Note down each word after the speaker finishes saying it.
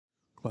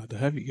Glad to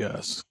have you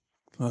guys.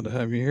 Glad to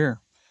have you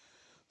here.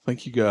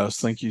 Thank you guys.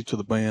 Thank you to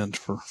the band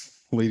for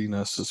leading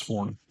us this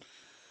morning.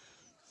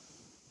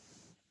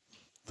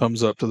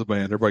 Thumbs up to the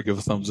band. Everybody give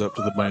a thumbs up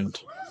to the band.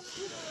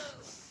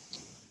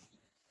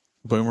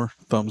 Boomer,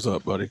 thumbs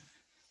up, buddy.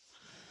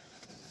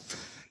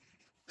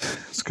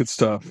 It's good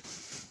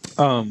stuff.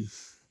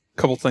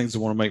 Couple things I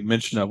want to make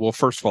mention of. Well,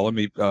 first of all, let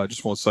me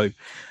just want to say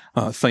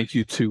thank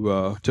you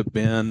to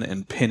Ben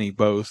and Penny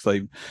both.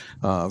 They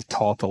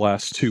taught the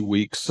last 2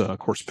 weeks. Of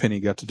course, Penny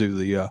got to do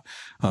the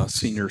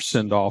senior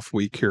send off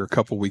week here a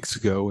couple weeks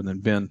ago, and then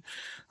Ben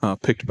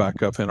picked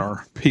back up in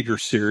our Peter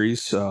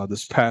series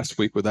this past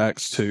week with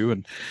Acts 2,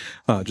 and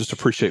just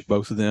appreciate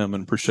both of them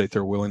and appreciate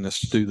their willingness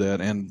to do that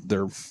and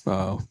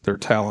their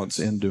talents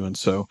in doing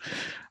so.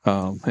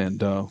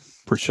 And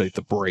appreciate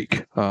the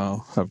break.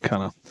 I've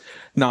kind of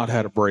not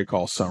had a break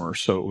all summer,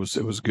 so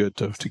it was good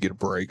to get a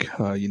break.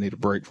 You need a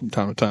break from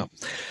time to time.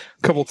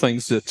 A couple of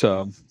things that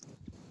I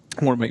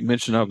want to make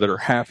mention of that are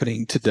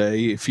happening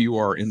today. If you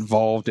are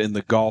involved in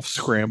the golf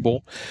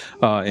scramble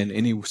in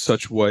any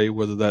such way,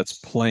 whether that's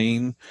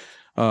playing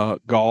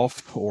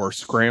golf or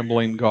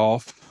scrambling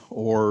golf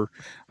or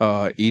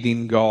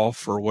eating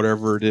golf or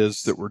whatever it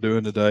is that we're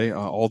doing today,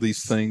 all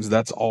these things,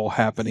 that's all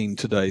happening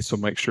today. So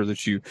make sure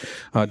that you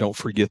don't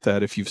forget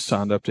that if you've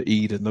signed up to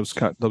eat and those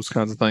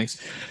kinds of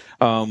things.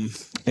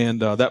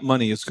 And that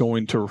money is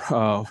going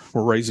to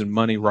we're raising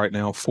money right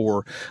now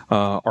for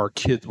our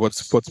kids,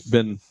 what's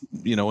been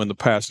in the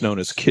past known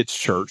as Kids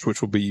Church,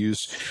 which will be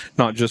used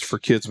not just for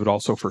kids but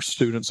also for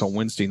students on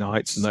Wednesday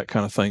nights and that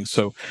kind of thing.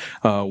 So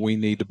we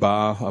need to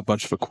buy a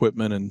bunch of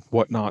equipment and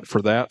whatnot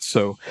for that.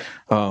 So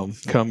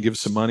come give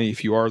us some money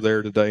if you are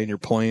there today and you're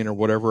playing or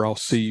whatever. I'll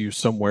see you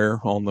somewhere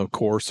on the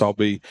course. I'll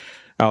be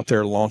out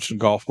there launching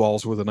golf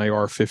balls with an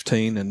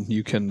AR-15, and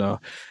you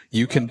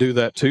can do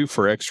that too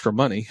for extra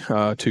money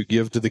to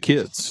give to the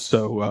kids.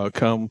 So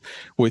come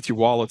with your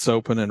wallets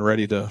open and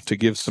ready to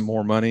give some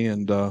more money,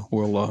 and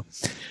we'll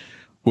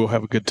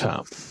have a good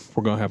time.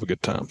 We're going to have a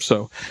good time.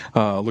 So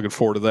looking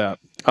forward to that.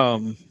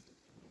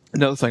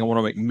 Another thing I want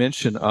to make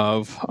mention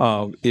of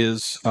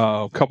is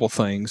a couple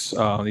things.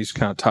 These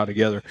kind of tie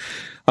together.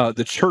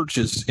 The church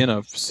is in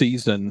a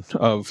season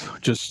of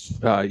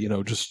just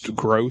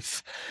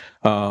growth.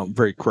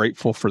 Very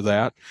grateful for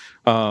that.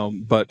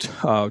 But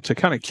to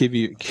kind of give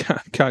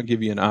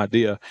you an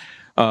idea,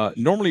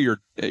 normally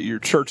your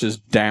church is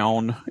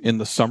down in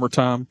the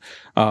summertime,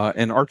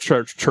 and our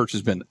church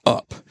has been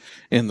up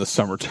in the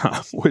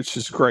summertime, which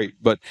is great.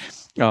 But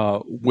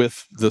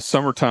with the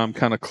summertime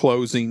kind of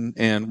closing,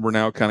 and we're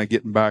now kind of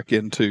getting back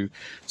into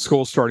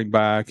school starting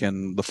back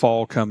and the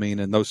fall coming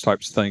and those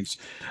types of things,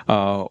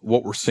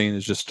 what we're seeing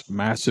is just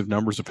massive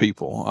numbers of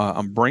people.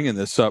 I'm bringing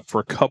this up for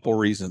a couple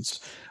reasons.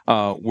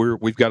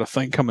 We've got a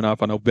thing coming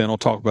up. I know Ben will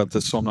talk about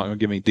this, so I'm not going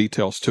to give any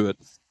details to it.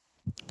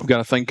 We've got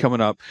a thing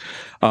coming up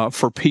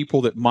for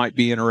people that might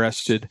be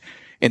interested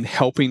in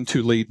helping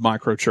to lead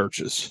micro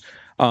churches.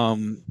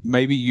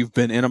 Maybe you've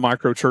been in a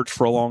micro church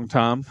for a long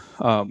time.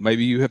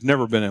 Maybe you have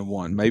never been in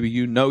one. Maybe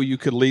you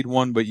could lead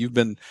one, but you've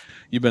been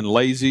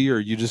lazy,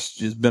 or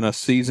it's been a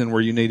season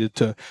where you needed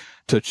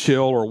to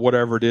chill or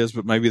whatever it is.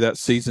 But maybe that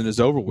season is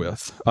over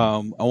with.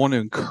 I want to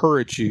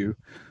encourage you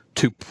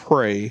to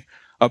pray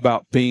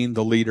about being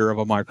the leader of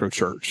a micro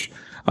church.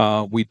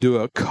 We do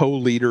a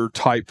co-leader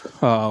type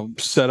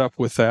setup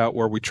with that,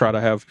 where we try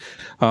to have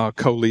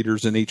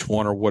co-leaders in each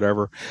one or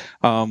whatever.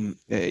 And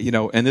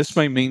this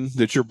may mean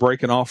that you're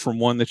breaking off from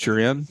one that you're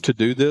in to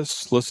do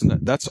this. Listen,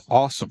 that's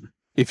awesome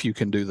if you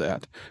can do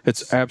that.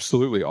 It's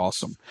absolutely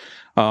awesome.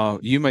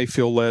 You may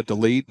feel led to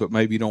lead, but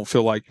maybe you don't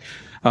feel like,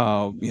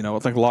 I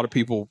think a lot of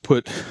people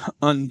put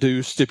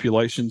undue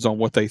stipulations on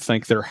what they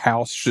think their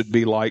house should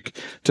be like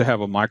to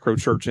have a micro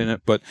church in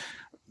it. But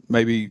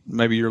maybe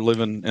you're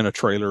living in a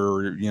trailer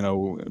or,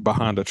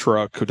 behind a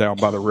truck down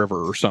by the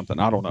river or something.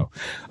 I don't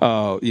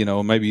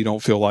know. Maybe you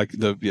don't feel like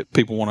the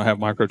people want to have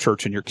micro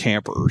church in your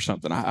camper or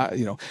something.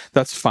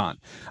 That's fine.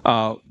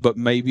 But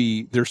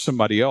maybe there's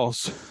somebody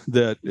else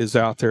that is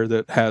out there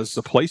that has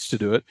a place to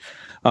do it.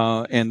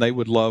 And they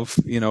would love,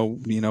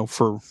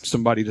 for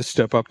somebody to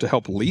step up to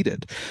help lead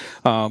it.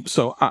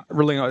 So I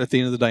really, at the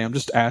end of the day, I'm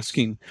just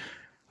asking,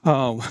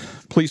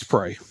 please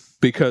pray.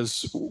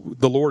 Because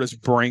the Lord is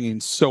bringing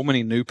so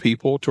many new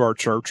people to our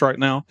church right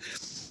now,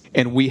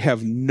 and we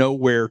have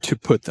nowhere to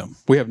put them.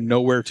 We have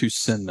nowhere to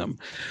send them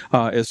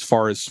as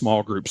far as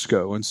small groups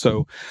go. And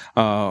so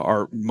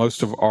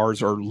most of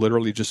ours are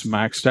literally just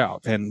maxed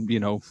out. And,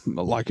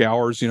 like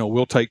ours,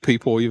 we'll take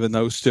people, even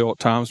though still at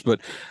times, but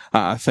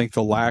I think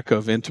the lack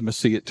of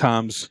intimacy at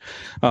times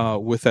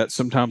with that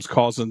sometimes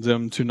causing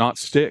them to not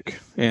stick.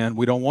 And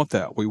we don't want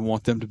that. We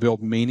want them to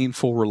build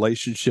meaningful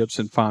relationships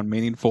and find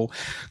meaningful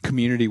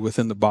community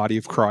within the body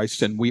of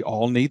Christ. And we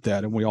all need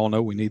that. And we all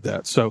know we need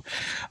that. So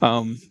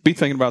be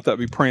thinking about that,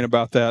 be praying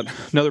about that.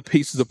 Another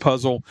piece of the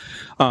puzzle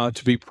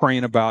to be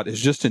praying about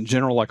is just in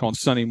general, like on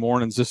Sunday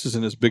mornings, this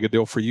isn't as big a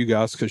deal for you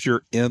guys because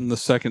you're in the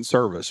second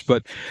service.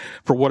 But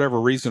for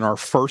whatever reason, our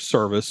first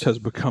service has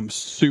become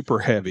super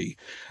heavy.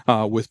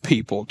 with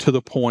people, to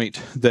the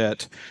point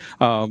that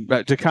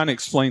to kind of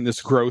explain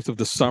this growth of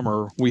the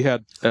summer, we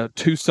had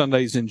 2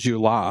 Sundays in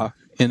July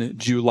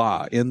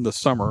in the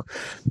summer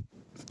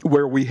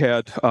where we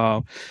had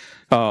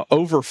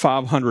over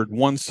 500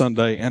 one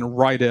Sunday, and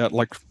right at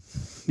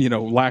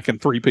lacking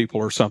 3 people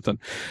or something,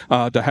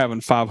 to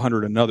having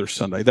 500 another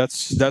Sunday.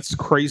 That's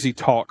crazy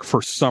talk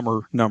for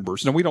summer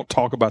numbers. Now, we don't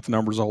talk about the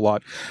numbers a whole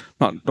lot.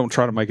 Don't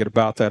try to make it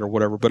about that or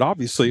whatever. But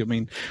obviously, I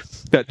mean,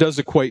 that does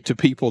equate to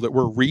people that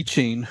we're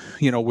reaching,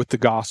 with the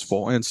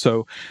gospel. And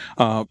so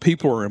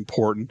people are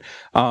important.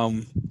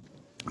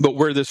 But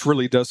where this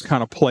really does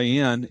kind of play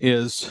in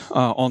is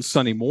on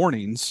Sunday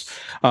mornings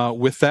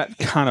with that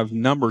kind of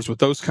numbers, with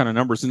those kind of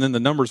numbers, and then the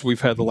numbers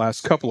we've had the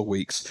last couple of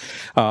weeks.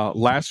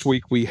 Last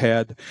week we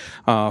had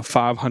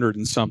 500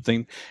 and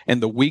something,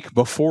 and the week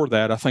before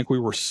that, I think we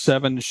were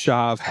 7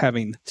 shy of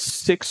having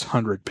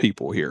 600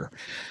 people here.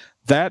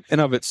 That in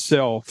of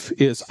itself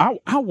is,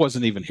 I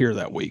wasn't even here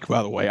that week,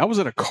 by the way. I was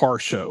at a car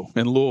show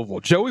in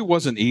Louisville. Joey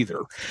wasn't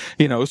either,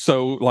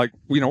 so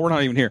we're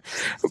not even here.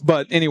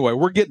 But anyway,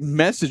 we're getting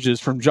messages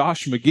from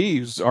Josh McGee,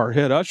 who's our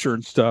head usher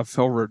and stuff,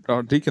 our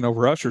deacon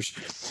over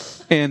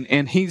ushers. And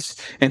he's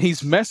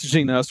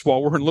messaging us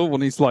while we're in Louisville,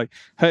 and he's like,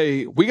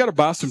 hey, we got to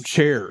buy some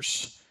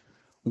chairs.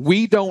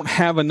 We don't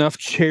have enough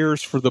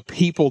chairs for the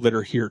people that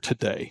are here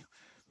today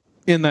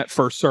in that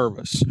first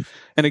service.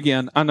 And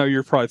again, I know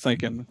you're probably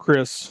thinking,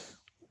 Chris,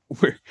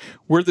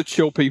 we're the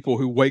chill people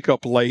who wake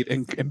up late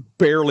and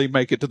barely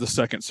make it to the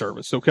second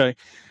service. Okay.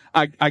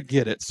 I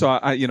get it. So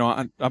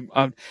I'm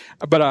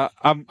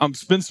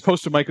been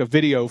supposed to make a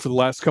video for the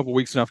last couple of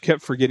weeks, and I've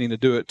kept forgetting to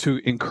do it,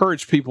 to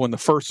encourage people in the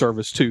first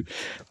service to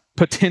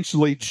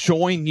potentially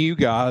join you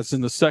guys in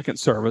the second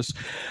service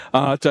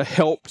to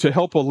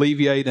help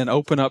alleviate and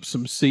open up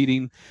some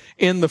seating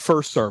in the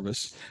first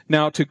service.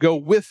 Now, to go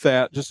with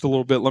that just a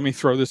little bit, let me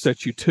throw this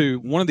at you too.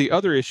 One of the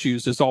other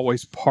issues is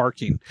always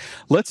parking.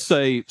 Let's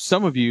say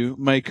some of you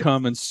may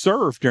come and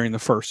serve during the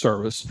first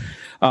service.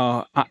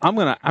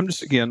 I'm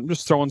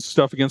just throwing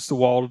stuff against the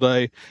wall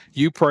today.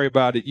 You pray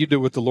about it. You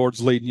do what the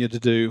Lord's leading you to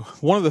do.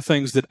 One of the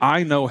things that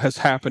I know has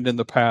happened in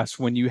the past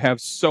when you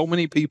have so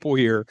many people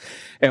here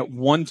at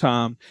one time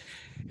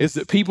is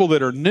that people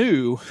that are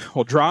new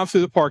will drive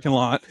through the parking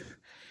lot,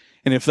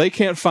 and if they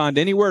can't find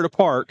anywhere to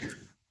park,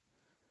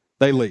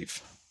 they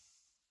leave.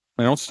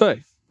 They don't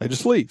stay. They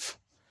just leave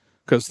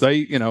because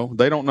they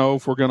don't know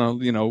if we're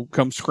going to,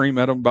 come scream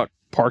at them about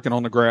parking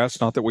on the grass.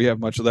 Not that we have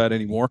much of that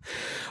anymore,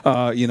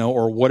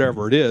 or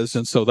whatever it is.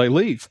 And so they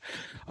leave.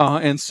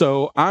 And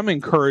so I'm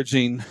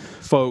encouraging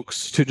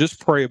folks to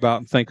just pray about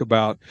and think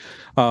about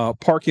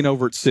parking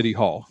over at City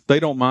Hall. They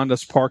don't mind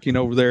us parking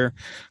over there.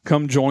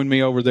 Come join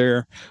me over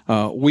there.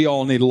 We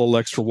all need a little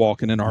extra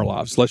walking in our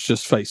lives. Let's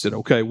just face it.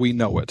 Okay. We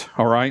know it.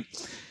 All right.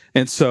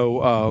 And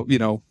so,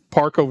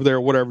 park over there,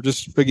 whatever.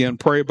 Just again,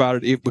 pray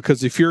about it.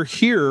 Because if you're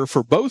here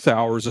for both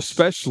hours,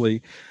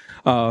 especially,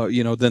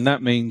 then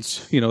that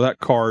means, that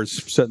car is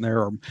sitting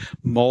there, or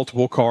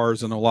multiple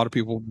cars, and a lot of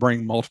people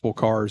bring multiple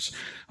cars.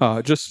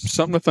 Just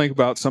something to think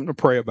about, something to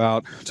pray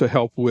about, to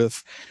help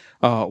with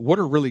what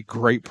are really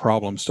great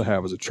problems to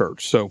have as a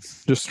church. So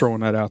just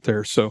throwing that out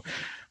there. So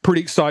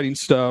pretty exciting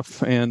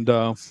stuff. And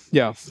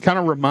kind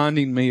of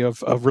reminding me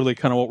of really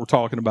kind of what we're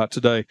talking about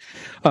today.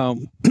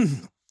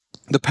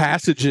 The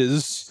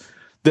passages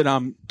that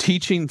I'm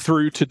teaching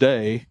through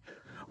today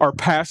are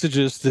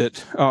passages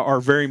that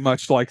are very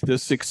much like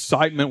this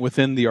excitement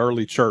within the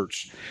early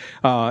church.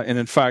 And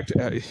in fact,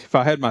 if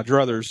I had my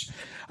druthers,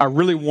 I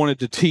really wanted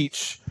to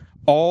teach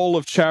all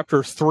of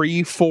chapter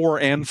 3,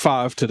 4, and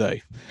 5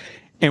 today.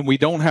 And we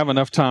don't have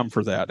enough time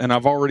for that. And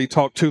I've already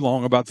talked too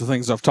long about the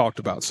things I've talked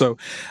about. So,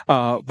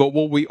 but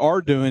what we are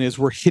doing is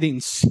we're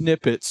hitting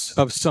snippets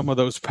of some of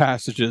those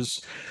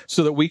passages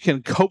so that we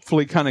can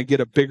hopefully kind of get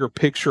a bigger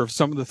picture of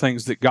some of the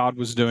things that God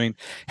was doing,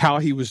 how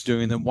he was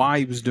doing them, why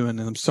he was doing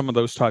them, some of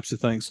those types of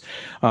things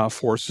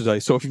for us today.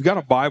 So if you've got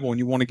a Bible and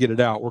you want to get it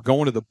out, we're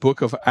going to the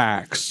book of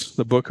Acts,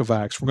 We're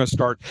going to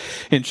start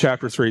in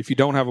chapter 3. If you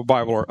don't have a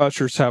Bible, our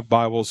ushers have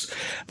Bibles.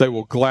 They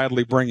will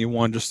gladly bring you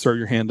one. Just throw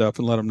your hand up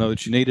and let them know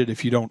that you need it.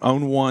 If you don't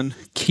own one,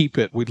 keep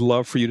it. We'd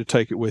love for you to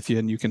take it with you,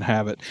 and you can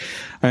have it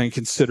and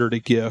consider it a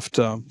gift.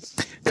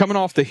 Coming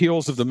off the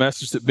heels of the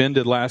message that Ben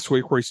did last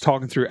week, where he's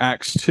talking through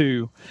Acts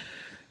 2,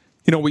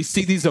 we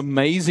see these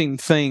amazing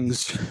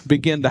things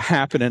begin to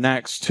happen in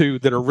Acts 2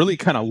 that are really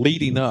kind of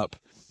leading up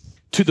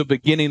to the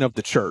beginning of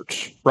the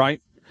church,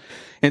 right?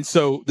 And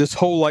so this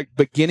whole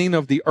beginning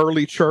of the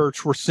early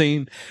church, we're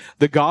seeing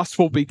the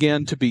gospel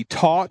begin to be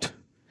taught,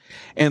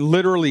 and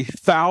literally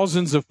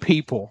thousands of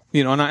people,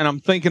 and I'm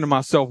thinking to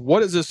myself,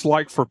 what is this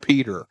like for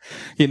Peter?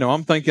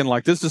 I'm thinking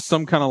this is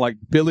some kind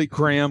of Billy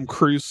Graham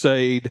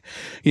crusade,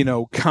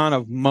 kind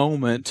of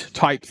moment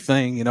type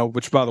thing,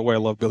 which by the way, I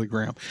love Billy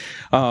Graham.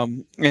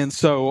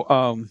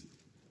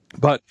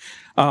 But,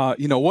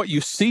 what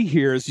you see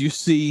here is you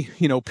see,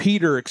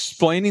 Peter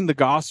explaining the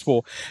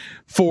gospel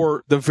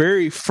for the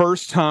very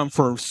first time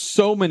for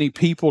so many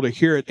people to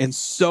hear it, and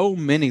so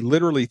many,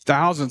 literally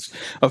thousands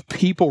of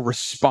people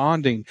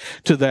responding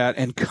to that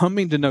and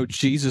coming to know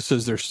Jesus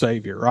as their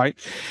Savior, right?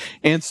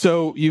 And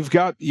so you've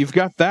got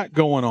that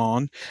going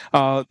on.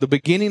 The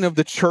beginning of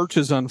the church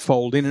is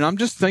unfolding, and I'm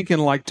just thinking,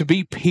 like, to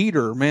be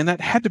Peter, man,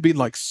 that had to be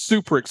like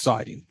super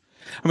exciting.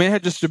 I mean, it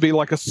had just to be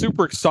like a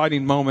super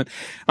exciting moment.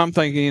 I'm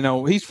thinking,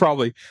 he's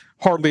probably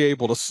hardly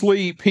able to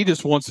sleep. He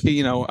just wants,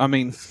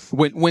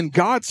 when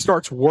God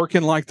starts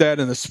working like that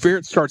and the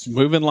Spirit starts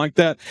moving like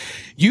that,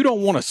 you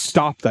don't want to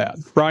stop that,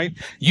 right?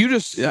 You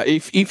just,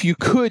 if you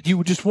could, you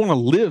would just want to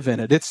live in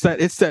it. It's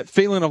that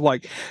feeling of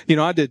like,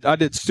 I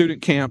did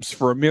student camps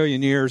for a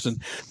million years, and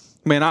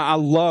man, I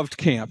loved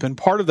camp. And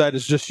part of that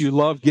is just you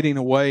love getting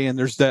away, and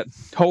there's that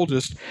whole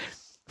just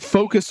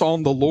focus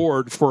on the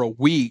Lord for a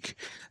week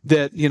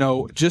that,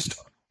 just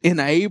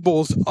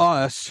enables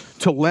us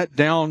to let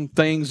down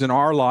things in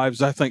our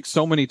lives, I think,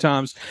 so many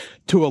times,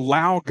 to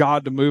allow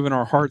God to move in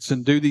our hearts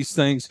and do these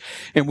things.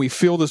 And we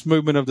feel this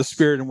movement of the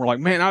Spirit, and we're like,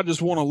 man, I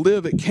just want to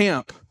live at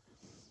camp.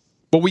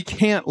 But we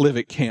can't live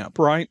at camp,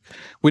 right?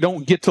 We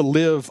don't get to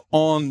live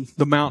on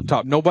the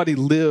mountaintop. Nobody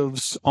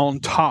lives on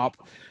top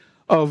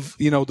of,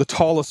 the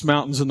tallest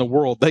mountains in the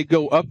world. They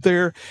go up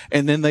there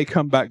and then they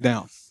come back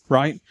down,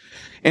 right?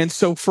 And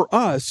so for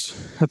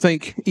us, I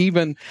think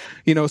even,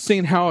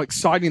 seeing how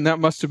exciting that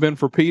must have been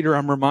for Peter,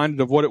 I'm reminded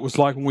of what it was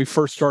like when we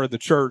first started the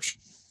church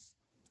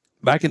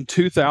back in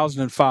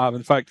 2005.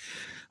 In fact,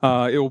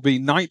 it will be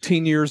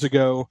 19 years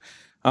ago,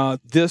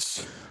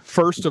 this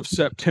 1st of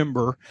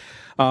September,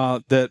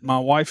 that my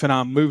wife and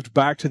I moved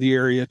back to the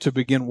area to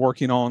begin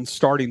working on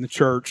starting the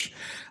church.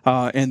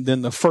 And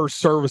then the first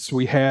service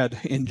we had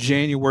in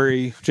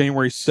January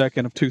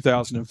 2nd of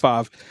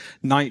 2005,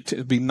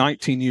 it'd be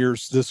 19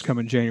 years this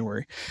coming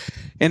January.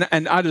 And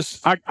I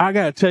got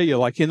to tell you,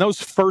 like, in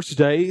those first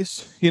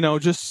days,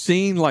 just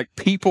seeing like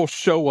people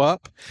show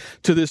up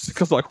to this,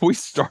 because like we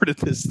started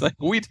this thing,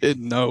 we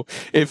didn't know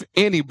if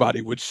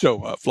anybody would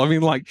show up. I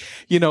mean, like,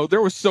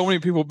 there was so many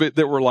people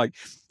that were like,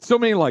 so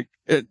many like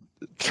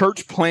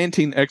church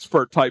planting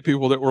expert type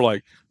people that were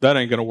like, that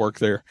ain't going to work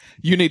there.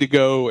 You need to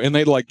go. And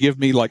they'd like give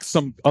me like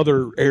some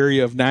other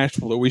area of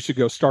Nashville that we should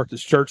go start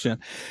this church in.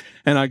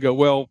 And I go,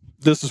 well,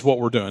 this is what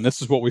we're doing.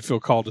 This is what we feel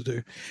called to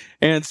do.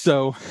 And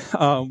so,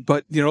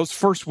 but those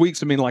first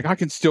weeks, I mean, like, I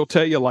can still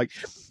tell you, like,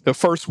 the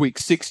first week,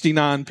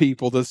 69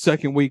 people. The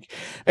second week,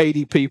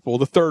 80 people.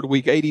 The third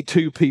week,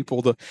 82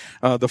 people.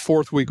 The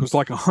fourth week was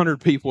like 100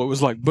 people. It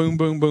was like boom,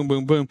 boom, boom,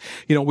 boom, boom.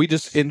 We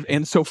just,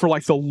 and so for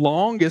like the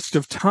longest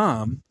of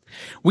time,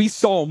 we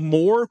saw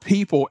more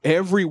people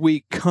every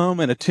week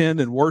come and attend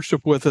and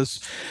worship with us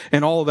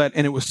and all of that.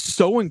 And it was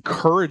so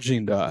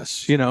encouraging to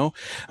us,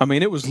 I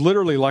mean, it was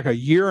literally like a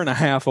year and a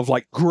half of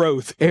like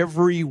growth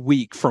every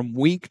week, from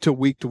week to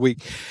week to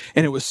week.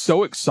 And it was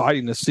so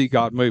exciting to see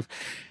God move.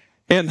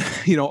 And,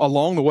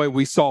 along the way,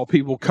 we saw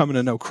people coming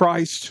to know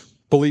Christ,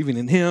 believing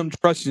in Him,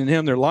 trusting in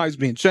Him, their lives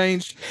being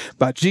changed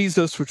by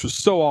Jesus, which was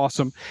so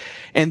awesome.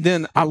 And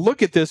then I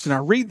look at this and I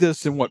read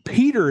this and what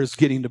Peter is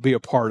getting to be a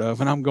part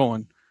of, and I'm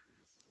going,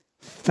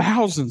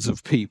 thousands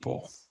of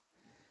people's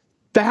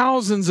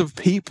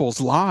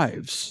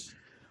lives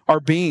are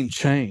being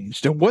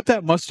changed. And what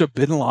that must have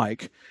been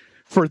like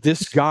for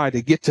this guy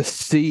to get to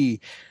see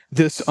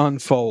this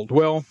unfold.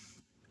 Well,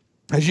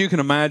 as you can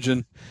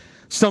imagine,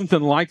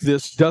 something like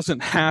this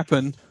doesn't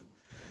happen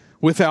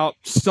without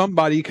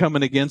somebody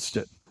coming against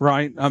it,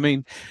 right? I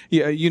mean,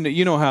 yeah,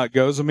 you know how it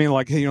goes. I mean,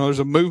 like, there's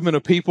a movement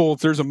of people.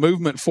 If there's a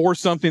movement for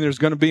something, there's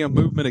going to be a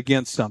movement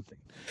against something.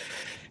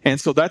 And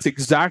so that's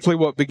exactly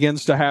what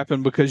begins to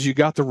happen, because you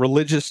got the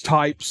religious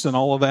types and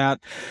all of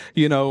that,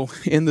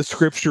 in the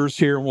scriptures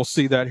here. And we'll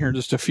see that here in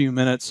just a few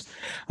minutes.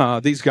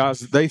 These guys,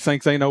 they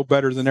think they know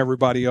better than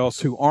everybody else,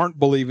 who aren't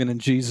believing in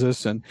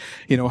Jesus and,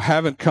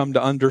 haven't come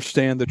to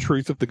understand the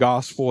truth of the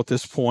gospel at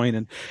this point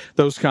and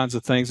those kinds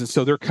of things. And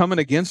so they're coming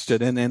against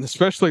it. And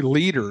especially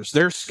leaders,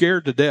 they're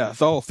scared to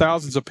death. Oh,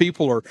 thousands of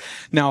people are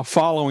now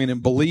following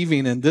and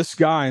believing in this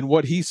guy and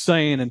what he's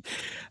saying. And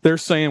they're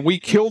saying, we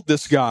killed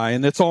this guy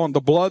and it's on the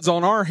blood's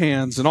on our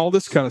hands and all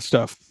this kind of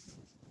stuff.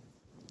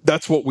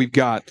 That's what we've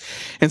got.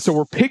 And so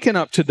we're picking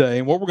up today,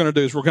 and what we're going to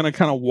do is we're going to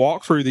kind of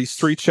walk through these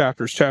three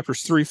chapters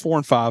 3, 4,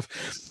 and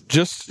 5,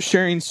 just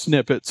sharing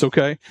snippets,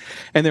 okay?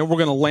 And then we're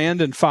going to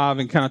land in 5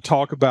 and kind of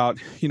talk about,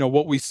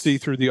 what we see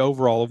through the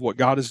overall of what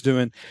God is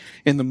doing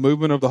in the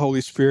movement of the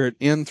Holy Spirit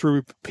in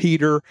through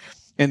Peter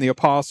and the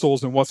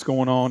apostles and what's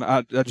going on.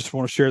 I just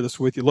want to share this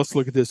with you. Let's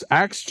look at this.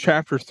 Acts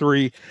chapter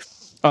 3.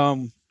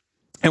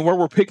 And where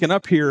we're picking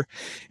up here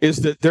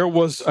is that there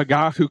was a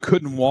guy who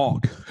couldn't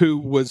walk, who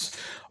was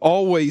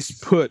always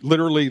put,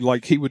 literally,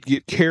 like he would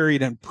get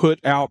carried and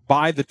put out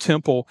by the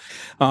temple,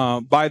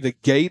 by the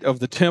gate of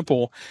the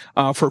temple,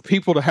 for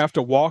people to have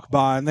to walk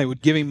by, and they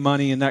would give him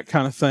money and that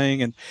kind of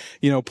thing and,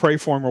 pray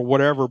for him or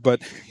whatever.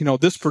 But,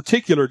 this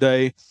particular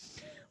day,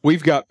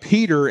 we've got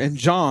Peter and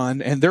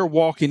John, and they're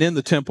walking in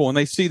the temple, and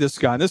they see this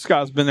guy. And this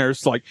guy's been there.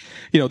 It's like,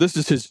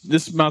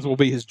 this might as well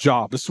be his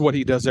job. This is what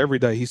he does every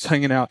day. He's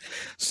hanging out,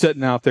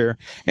 sitting out there.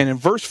 And in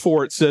verse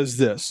 4, it says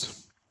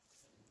this.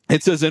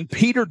 It says, and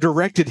Peter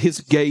directed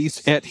his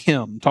gaze at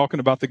him, talking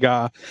about the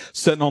guy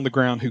sitting on the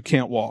ground who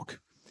can't walk.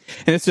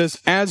 And it says,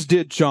 as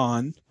did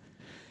John,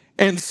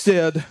 and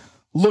said,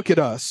 look at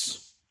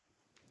us.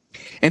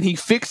 And he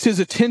fixed his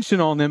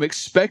attention on them,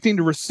 expecting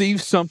to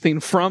receive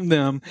something from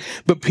them.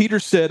 But Peter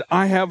said,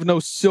 I have no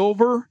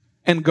silver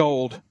and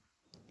gold,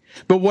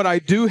 but what I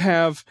do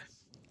have,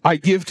 I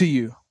give to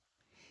you.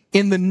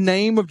 In the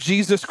name of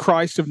Jesus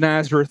Christ of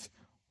Nazareth,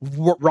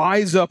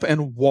 rise up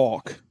and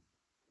walk.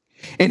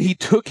 And he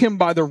took him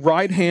by the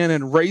right hand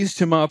and raised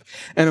him up,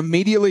 and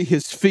immediately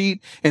his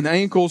feet and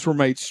ankles were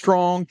made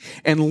strong.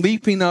 And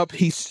leaping up,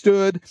 he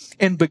stood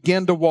and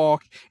began to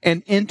walk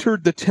and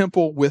entered the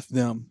temple with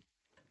them,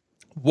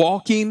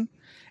 walking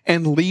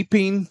and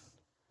leaping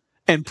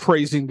and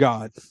praising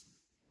God.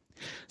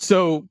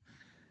 So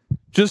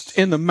just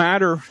in the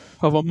matter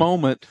of a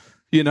moment,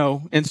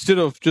 instead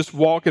of just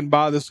walking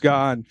by this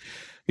guy, and,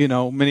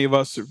 many of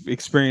us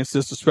experience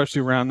this,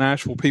 especially around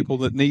Nashville, people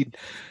that need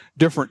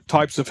different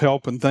types of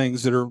help and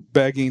things that are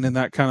begging and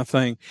that kind of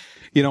thing.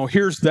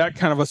 Here's that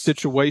kind of a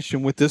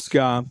situation with this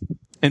guy.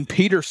 And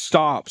Peter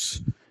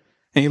stops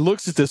and he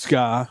looks at this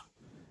guy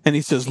and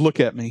he says,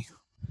 look at me.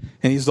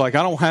 And he's like,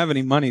 I don't have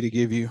any money to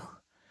give you,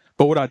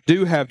 but what I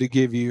do have to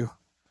give you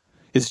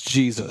is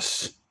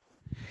Jesus.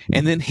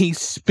 And then he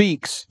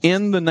speaks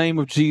in the name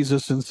of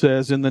Jesus and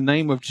says, in the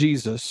name of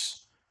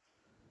Jesus,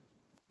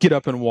 get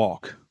up and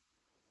walk.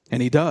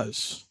 And he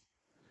does.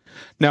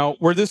 Now,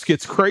 where this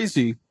gets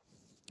crazy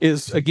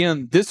is,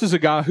 again, this is a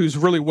guy who's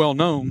really well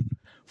known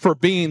for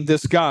being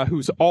this guy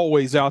who's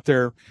always out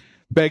there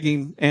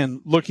begging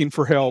and looking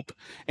for help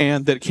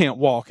and that can't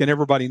walk, and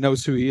everybody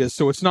knows who he is.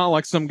 So it's not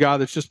like some guy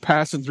that's just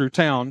passing through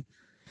town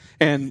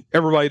and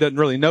everybody doesn't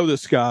really know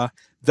this guy.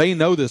 They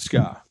know this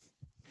guy.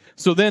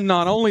 So then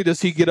not only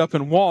does he get up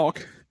and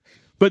walk,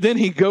 but then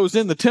he goes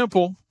in the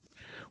temple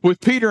with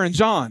Peter and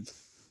John.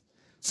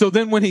 So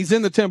then when he's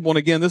in the temple, and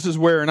again, this is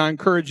where, and I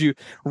encourage you,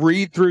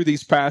 read through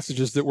these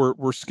passages that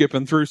we're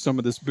skipping through some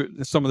of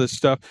this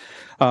stuff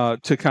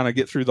to kind of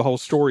get through the whole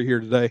story here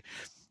today.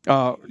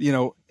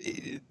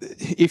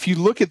 If you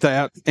look at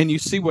that and you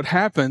see what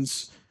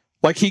happens,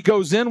 like he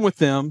goes in with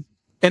them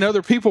and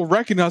other people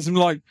recognize him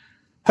like,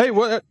 hey,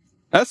 what?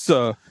 That's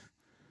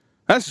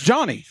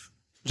Johnny.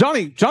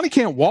 Johnny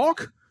can't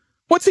walk.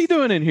 What's he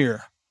doing in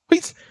here?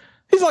 He's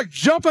like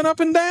jumping up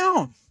and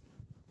down.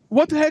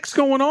 What the heck's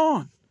going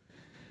on?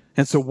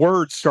 And so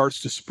word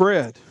starts to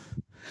spread.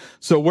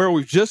 So where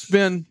we've just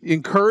been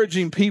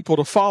encouraging people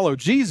to follow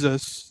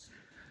Jesus,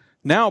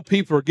 now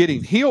people are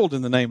getting healed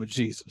in the name of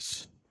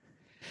Jesus.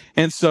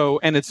 And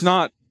it's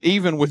not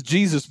even with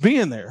Jesus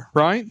being there,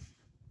 right?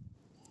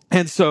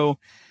 And so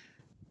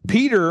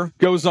Peter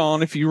goes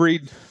on, if you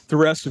read the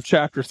rest of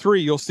chapter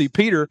 3, you'll see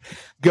Peter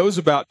goes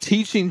about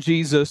teaching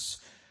Jesus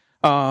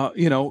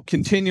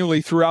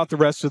continually throughout the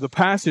rest of the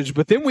passage.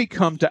 But then we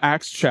come to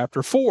Acts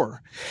chapter 4.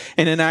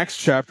 And in Acts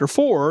chapter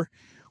 4,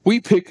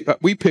 we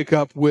pick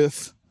up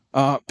with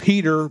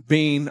Peter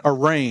being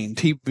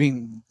arraigned. He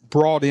being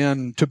brought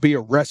in to be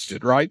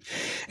arrested, right?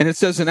 And it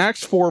says in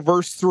Acts 4,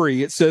 verse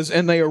 3, it says,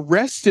 and they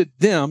arrested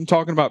them,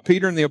 talking about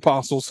Peter and the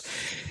apostles,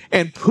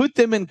 and put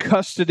them in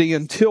custody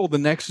until the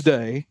next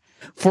day,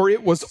 for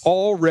it was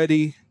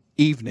already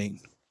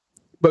evening.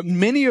 But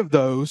many of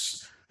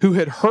those who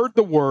had heard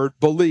the word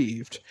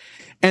believed,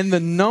 and the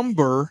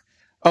number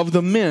of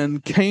the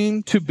men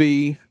came to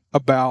be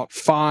about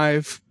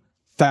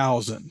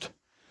 5,000.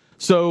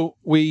 So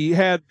we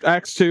had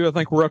Acts 2, I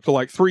think we're up to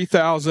like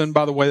 3,000.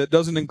 By the way, that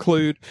doesn't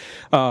include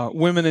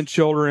women and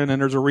children,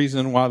 and there's a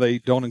reason why they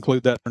don't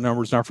include that in their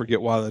numbers, and I forget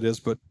why that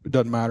is, but it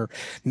doesn't matter.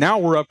 Now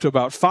we're up to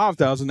about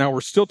 5,000. Now we're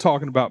still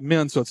talking about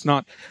men, so it's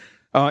not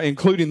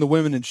including the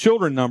women and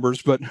children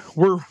numbers, but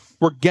we're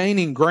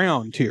gaining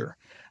ground here.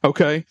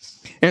 Okay.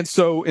 And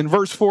so in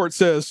verse 4, it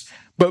says,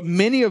 but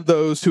many of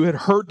those who had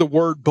heard the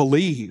word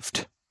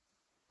believed,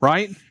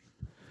 right?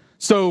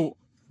 So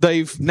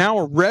they've now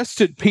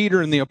arrested Peter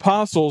and the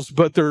apostles,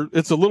 but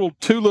it's a little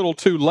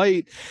too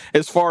late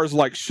as far as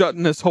like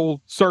shutting this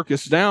whole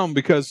circus down,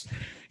 because,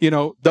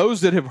 those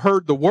that have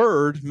heard the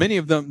word, many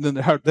of them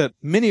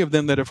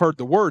that have heard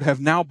the word have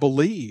now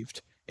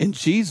believed in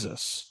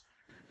Jesus,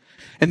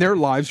 and their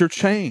lives are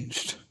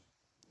changed.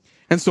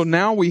 And so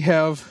now we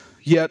have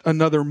yet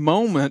another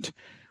moment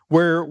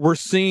where we're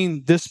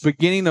seeing this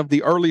beginning of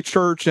the early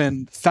church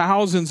and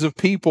thousands of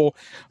people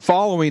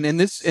following. And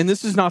this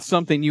is not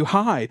something you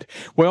hide.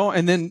 Well,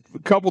 and then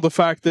couple the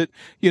fact that,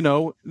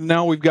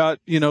 now we've got,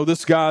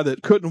 this guy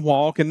that couldn't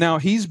walk and now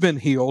he's been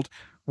healed.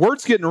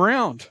 Word's getting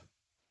around.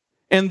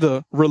 And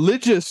the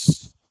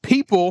religious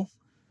people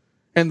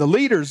and the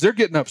leaders, they're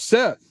getting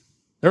upset.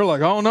 They're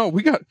like, oh no,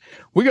 we got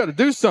to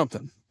do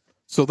something.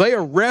 So they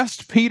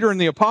arrest Peter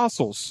and the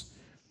apostles.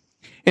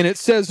 And it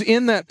says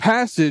in that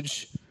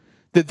passage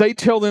that they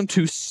tell them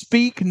to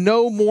speak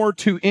no more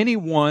to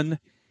anyone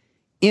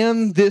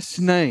in this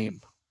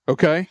name.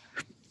 Okay?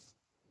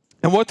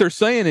 And what they're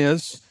saying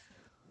is,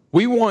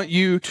 we want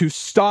you to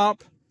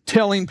stop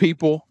telling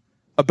people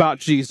about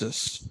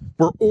Jesus.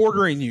 We're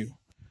ordering you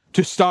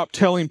to stop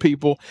telling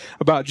people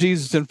about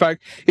Jesus. In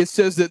fact, it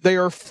says that they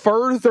are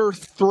further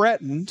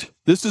threatened.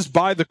 This is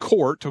by the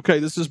court, okay?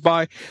 This is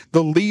by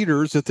the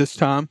leaders at this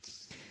time.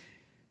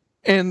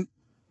 And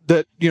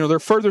that, they're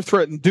further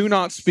threatened. Do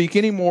not speak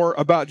anymore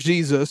about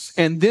Jesus.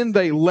 And then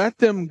they let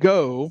them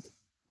go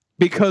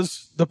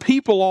because the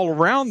people all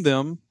around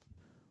them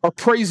are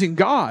praising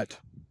God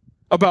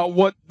about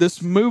what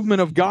this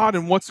movement of God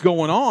and what's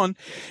going on.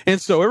 And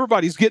so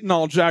everybody's getting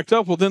all jacked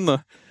up. Well, then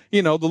the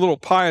little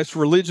pious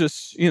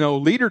religious,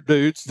 leader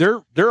dudes,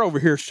 they're over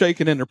here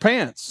shaking in their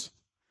pants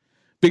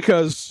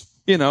because,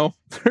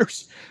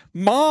 there's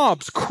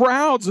mobs,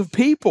 crowds of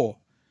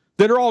people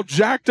that are all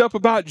jacked up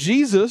about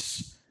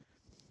Jesus.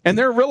 And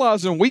they're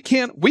realizing we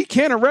can't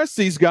arrest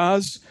these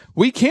guys.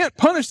 We can't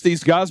punish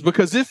these guys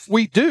because if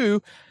we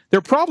do,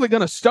 they're probably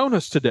going to stone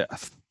us to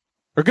death.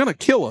 They're going to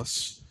kill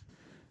us.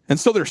 And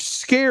so they're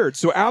scared.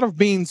 So out of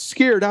being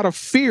scared, out of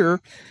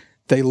fear,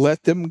 they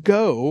let them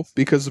go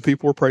because the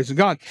people were praising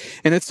God.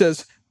 And it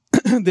says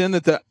then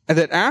that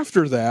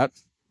after that,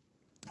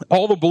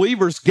 all the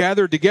believers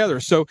gathered together.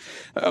 So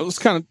let's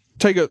kind of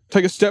take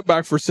a step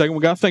back for a second.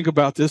 We got to think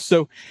about this.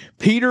 So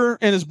Peter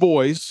and his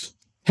boys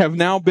have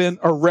now been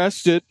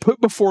arrested, put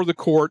before the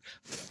court,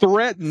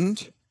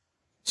 threatened,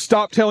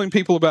 stop telling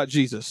people about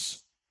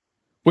Jesus,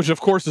 which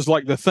of course is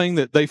like the thing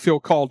that they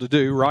feel called to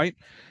do, right?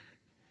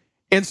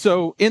 And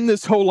so in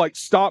this whole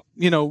stop,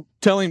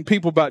 telling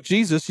people about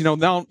Jesus,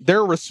 now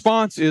their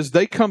response is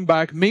they come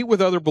back, meet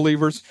with other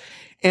believers,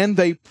 and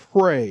they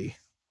pray.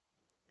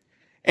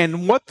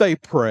 And what they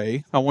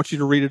pray, I want you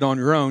to read it on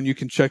your own. You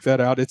can check that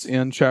out. It's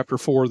in chapter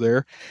 4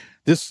 there.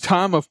 This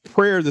time of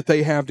prayer that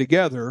they have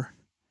together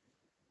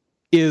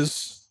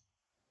is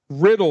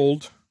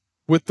riddled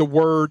with the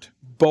word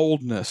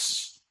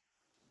boldness.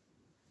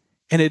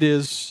 And it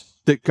is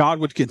that God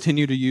would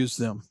continue to use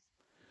them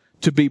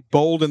to be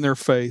bold in their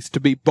faith, to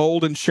be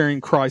bold in sharing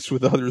Christ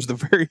with others, the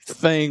very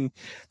thing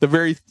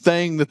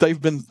that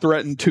they've been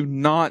threatened to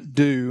not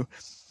do.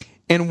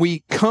 And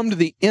we come to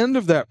the end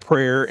of that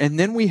prayer, and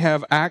then we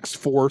have Acts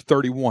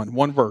 4:31,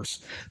 one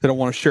verse that I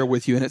want to share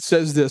with you. And it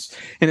says this,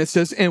 and it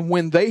says, "And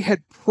when they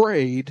had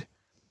prayed,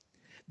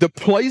 the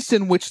place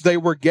in which they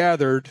were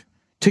gathered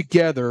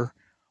together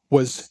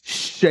was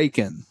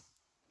shaken.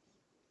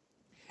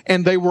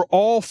 And they were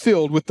all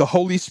filled with the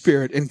Holy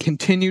Spirit and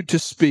continued to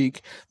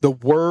speak the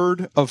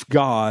word of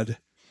God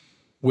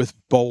with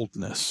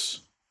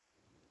boldness."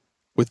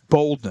 With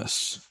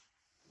boldness.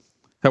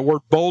 That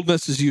word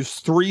boldness is used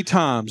 3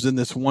 times in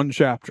this one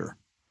chapter.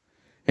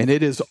 And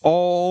it is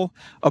all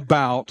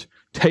about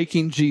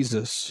taking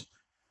Jesus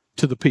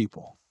to the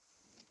people.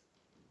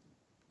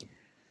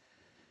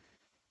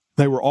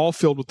 They were all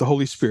filled with the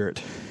Holy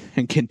Spirit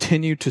and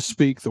continued to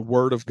speak the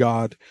word of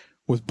God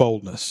with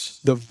boldness.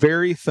 The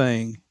very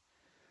thing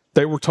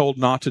they were told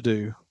not to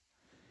do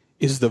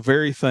is the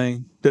very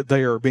thing that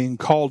they are being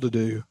called to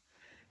do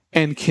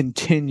and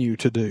continue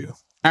to do.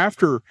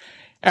 After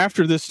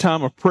this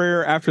time of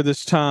prayer, after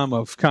this time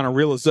of kind of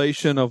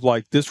realization of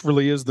this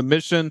really is the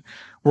mission,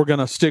 we're going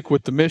to stick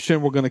with the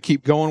mission, we're going to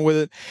keep going with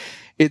it.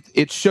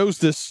 It shows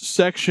this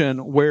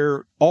section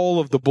where all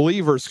of the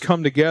believers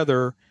come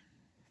together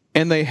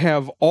and they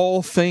have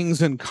all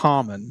things in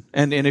common.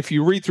 And if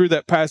you read through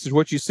that passage,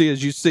 what you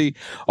see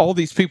all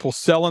these people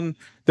selling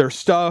their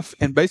stuff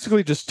and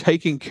basically just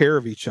taking care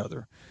of each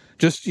other.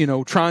 Just,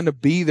 trying to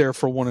be there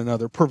for one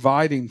another,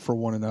 providing for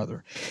one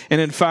another. And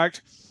in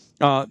fact,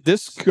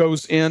 this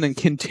goes in and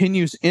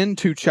continues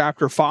into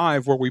chapter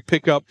 5, where we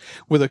pick up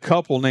with a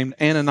couple named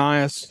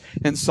Ananias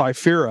and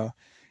Sapphira.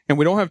 And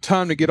we don't have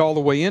time to get all the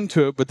way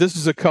into it, but this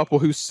is a couple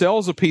who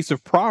sells a piece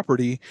of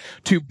property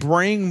to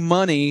bring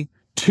money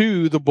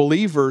to the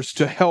believers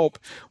to help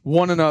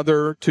one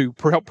another, to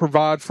help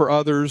provide for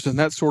others and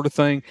that sort of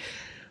thing.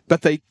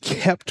 But they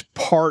kept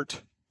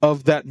part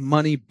of that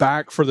money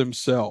back for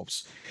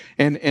themselves.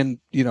 And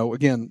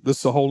again, this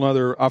is a whole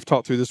nother, I've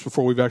taught through this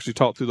before. We've actually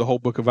taught through the whole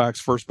book of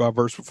Acts verse by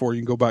verse before.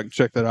 You can go back and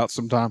check that out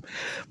sometime.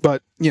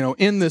 But,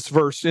 in this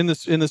verse, in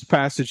this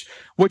passage,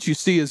 what you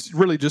see is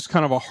really just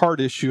kind of a heart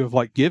issue of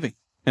giving.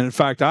 And in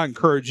fact, I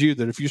encourage you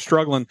that if you're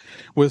struggling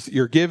with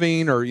your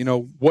giving or,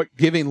 what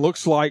giving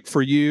looks like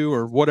for you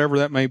or whatever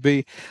that may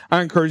be,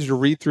 I encourage you to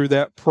read through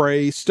that,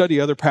 pray, study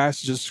other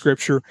passages of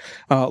Scripture.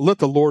 Let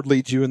the Lord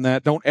lead you in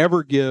that. Don't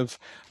ever give,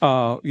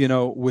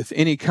 with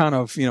any kind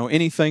of,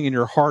 anything in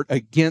your heart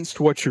against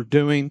what you're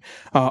doing.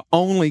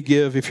 Only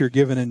give if you're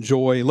giving in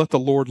joy. Let the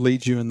Lord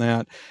lead you in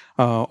that.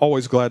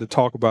 Always glad to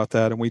talk about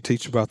that, and we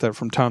teach about that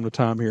from time to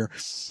time here.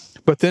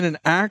 But then in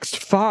Acts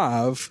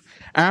 5,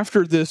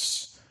 after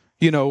this,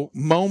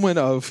 moment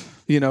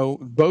of,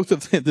 both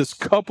of this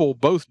couple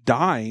both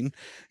dying,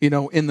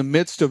 in the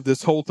midst of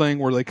this whole thing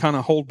where they kind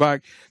of hold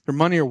back their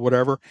money or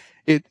whatever,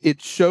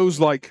 it shows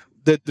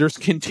that there's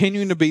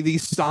continuing to be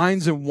these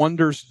signs and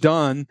wonders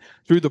done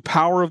through the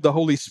power of the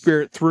Holy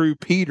Spirit through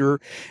Peter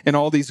and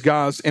all these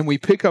guys. And we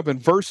pick up in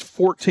verse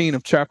 14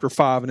 of chapter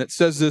 5, and it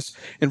says this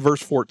in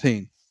verse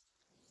 14.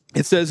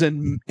 It says,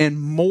 and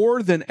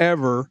more than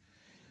ever,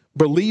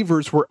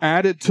 believers were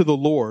added to the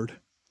Lord,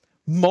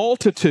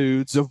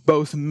 multitudes of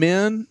both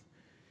men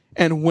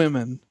and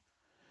women,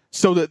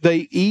 so that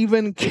they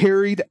even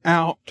carried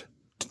out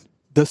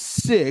the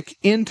sick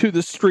into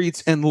the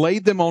streets and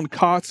laid them on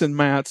cots and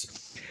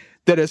mats,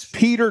 that as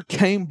Peter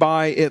came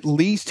by, at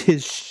least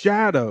his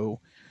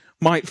shadow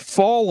might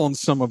fall on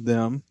some of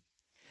them.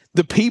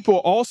 The people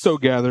also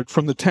gathered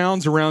from the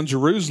towns around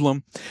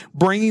Jerusalem,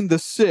 bringing the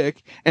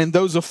sick and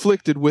those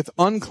afflicted with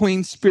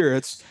unclean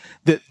spirits,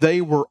 that they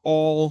were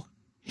all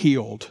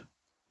healed.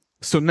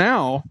 So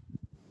now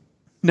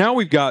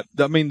we've got,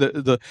 I mean,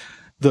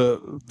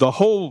 the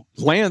whole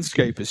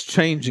landscape is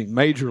changing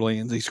majorly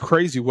in these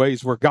crazy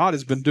ways, where God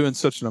has been doing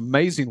such an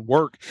amazing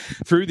work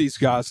through these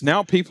guys.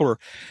 Now people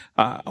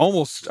are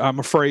almost, I'm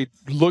afraid,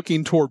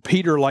 looking toward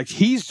Peter like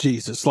he's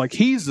Jesus, like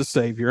he's the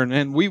Savior.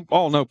 And we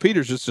all know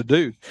Peter's just a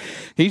dude.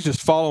 He's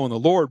just following the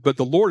Lord, but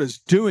the Lord is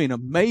doing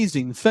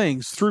amazing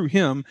things through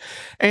him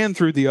and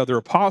through the other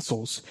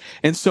apostles.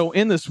 And so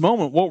in this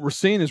moment, what we're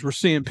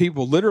seeing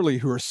people literally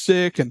who are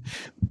sick and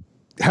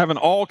having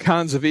all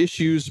kinds of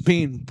issues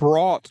being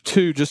brought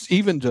to just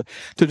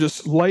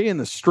lay in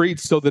the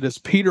streets, so that as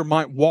Peter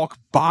might walk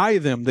by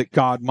them, that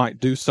God might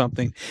do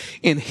something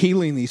in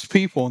healing these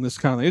people and this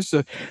kind of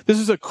thing. This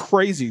is a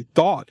crazy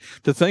thought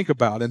to think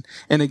about.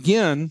 And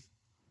again,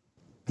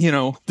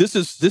 this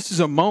is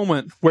a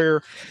moment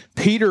where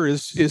Peter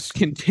is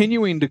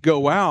continuing to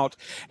go out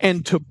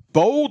and to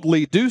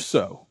boldly do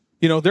so.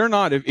 They're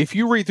not, if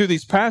you read through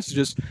these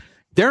passages,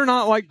 they're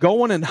not like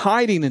going and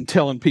hiding and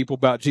telling people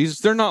about Jesus.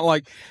 They're not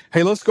like,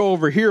 hey, let's go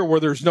over here where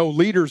there's no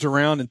leaders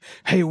around, and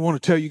hey, we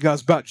want to tell you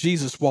guys about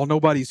Jesus while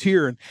nobody's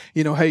here. And,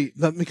 hey,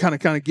 let me kind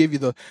of give you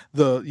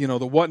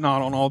the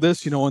whatnot on all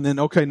this, and then,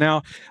 okay,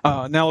 now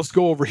let's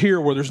go over here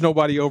where there's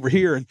nobody over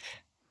here. And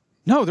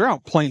no, they're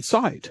out in plain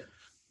sight.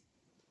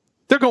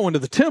 They're going to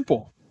the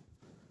temple.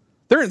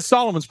 They're in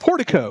Solomon's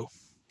portico.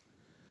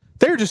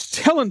 They're just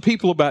telling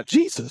people about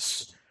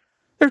Jesus.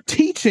 They're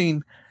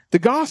teaching the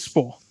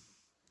gospel.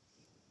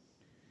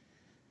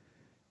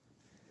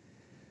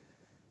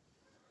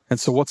 And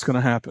so what's going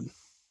to happen?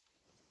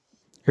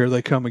 Here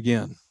they come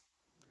again.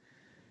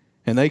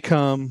 And they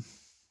come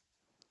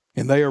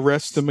and they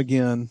arrest them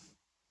again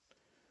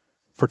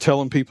for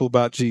telling people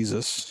about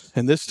Jesus.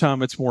 And this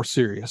time it's more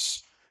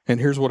serious.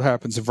 And here's what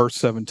happens in verse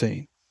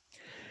 17.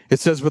 It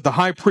says, but the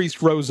high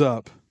priest rose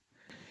up,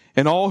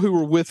 and all who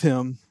were with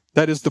him,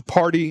 that is the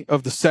party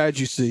of the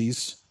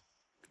Sadducees,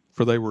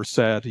 for they were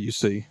sad, you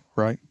see,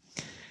 right?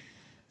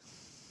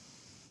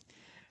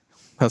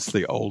 That's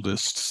the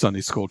oldest Sunday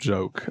school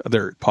joke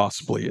there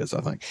possibly is, I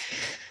think.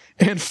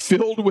 And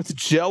filled with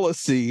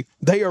jealousy,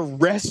 they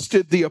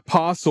arrested the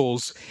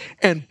apostles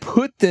and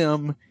put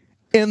them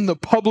in the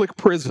public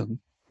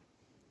prison.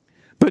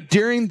 But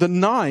during the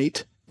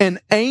night, an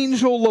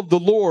angel of the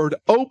Lord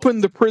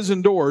opened the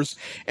prison doors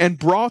and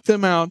brought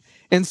them out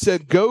and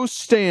said, go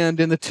stand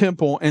in the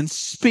temple and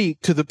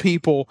speak to the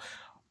people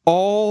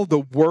all the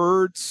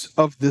words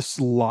of this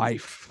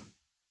life.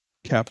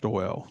 Capital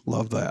L.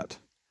 Love that.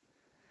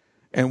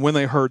 And when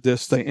they heard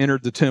this, they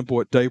entered the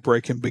temple at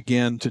daybreak and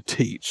began to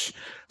teach.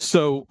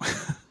 So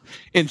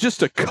in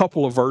just a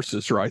couple of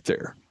verses right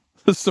there,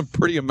 some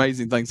pretty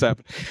amazing things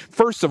happen.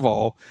 First of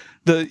all,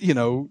 the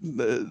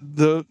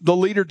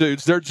leader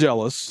dudes, they're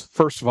jealous.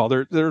 First of all,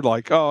 they're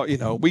like, oh,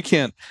 we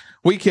can't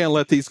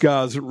let these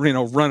guys,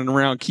 running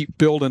around, keep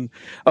building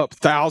up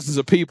thousands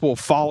of people,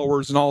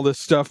 followers and all this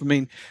stuff. I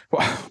mean,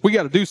 we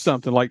got to do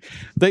something. Like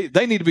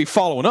they need to be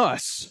following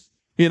us.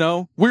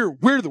 We're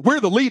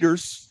the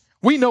leaders.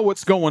 We know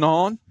what's going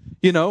on.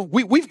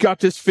 We've got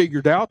this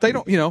figured out. They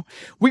don't,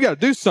 we got to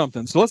do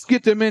something. So let's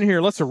get them in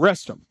here. Let's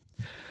arrest them.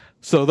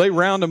 So they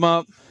round them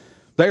up.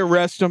 They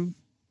arrest them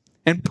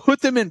and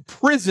put them in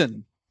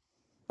prison.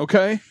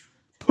 Okay?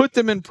 Put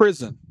them in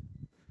prison.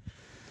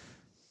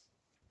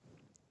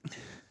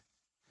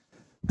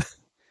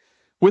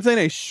 Within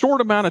a short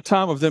amount of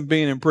time of them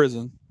being in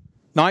prison,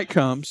 night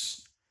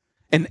comes.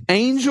 An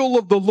angel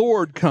of the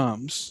Lord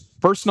comes.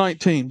 Verse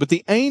 19. But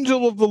the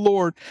angel of the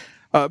Lord...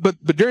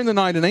 But during the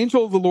night, an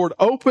angel of the Lord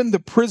opened the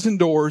prison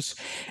doors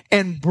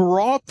and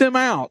brought them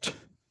out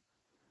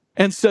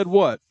and said,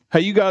 what?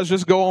 Hey, you guys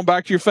just go on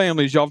back to your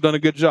families. Y'all have done a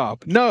good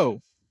job.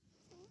 No.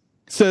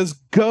 It says,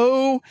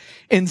 go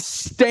and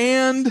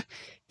stand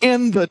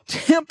in the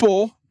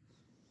temple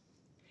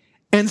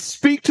and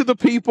speak to the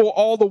people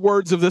all the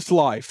words of this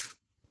life.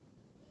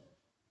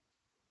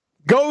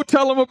 Go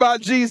tell them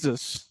about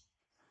Jesus.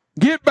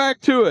 Get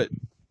back to it.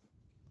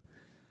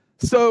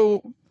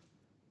 So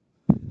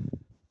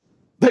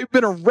they've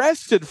been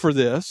arrested for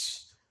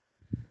this.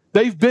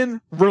 They've been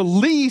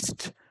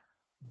released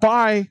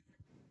by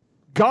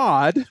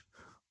God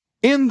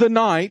in the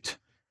night.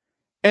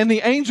 And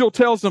the angel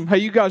tells them, hey,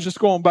 you guys just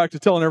go on back to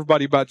telling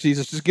everybody about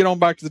Jesus. Just get on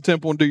back to the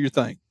temple and do your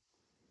thing.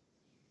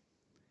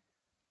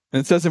 And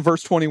it says in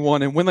verse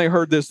 21, and when they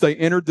heard this, they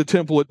entered the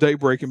temple at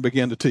daybreak and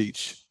began to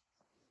teach.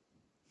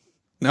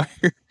 Now,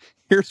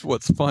 here's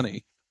what's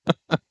funny.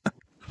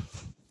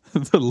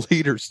 The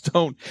leaders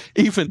don't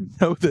even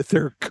know that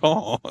they're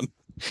gone.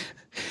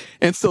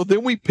 And so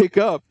then we pick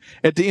up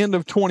at the end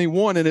of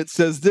 21, and it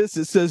says this.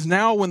 It says,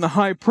 now when the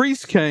high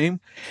priest came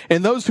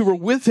and those who were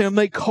with him,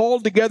 they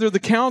called together the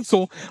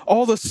council,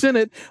 all the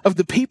senate of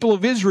the people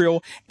of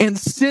Israel, and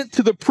sent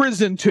to the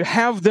prison to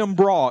have them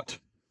brought.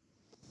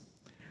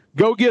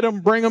 Go get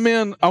them, bring them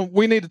in.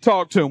 We need to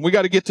talk to them. We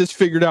got to get this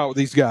figured out with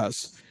these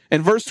guys.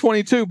 And verse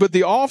 22, but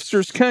the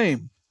officers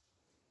came,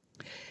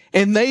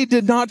 and they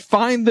did not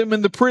find them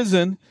in the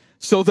prison,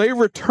 so they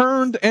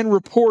returned and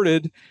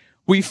reported,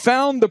 we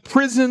found the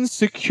prison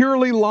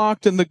securely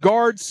locked and the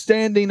guards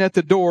standing at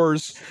the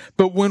doors,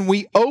 but when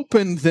we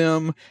opened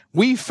them,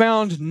 we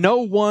found no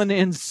one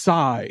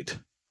inside.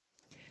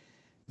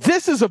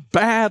 This is a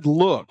bad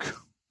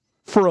look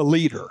for a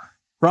leader,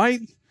 right?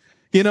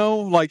 You know,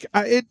 like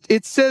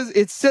it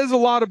says a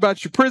lot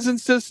about your prison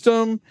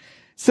system.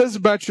 It says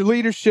about your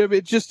leadership.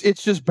 It's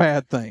just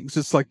bad things.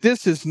 It's like,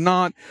 this is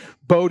not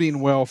boding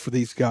well for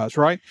these guys,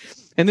 right?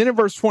 And then in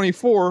verse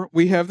 24,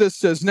 we have this,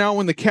 says, now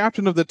when the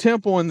captain of the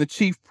temple and the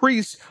chief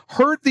priests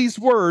heard these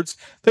words,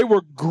 they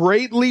were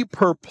greatly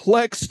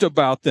perplexed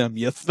about them,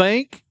 you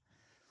think?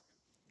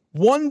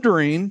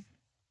 Wondering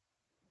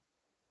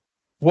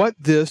what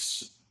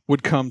this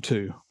would come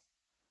to.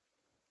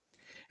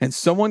 And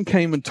someone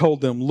came and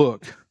told them,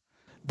 look,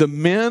 the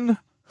men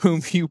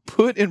whom you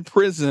put in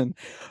prison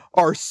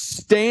are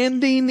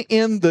standing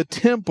in the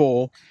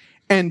temple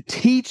and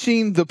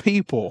teaching the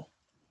people.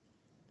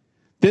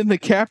 Then the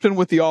captain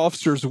with the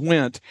officers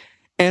went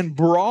and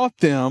brought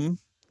them,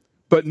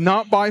 but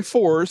not by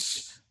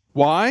force.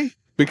 Why?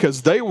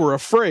 Because they were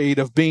afraid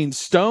of being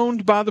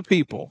stoned by the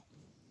people.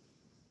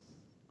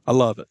 I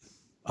love it.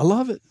 I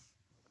love it.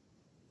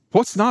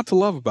 What's not to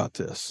love about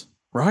this,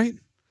 right?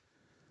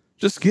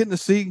 Just getting to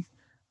see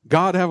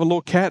God have a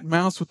little cat and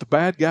mouse with the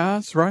bad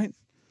guys, right?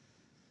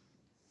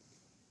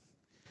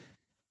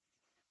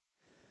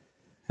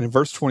 And in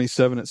verse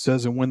 27, it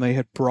says, and when they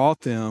had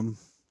brought them,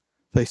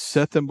 they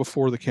set them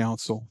before the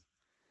council.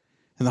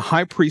 And the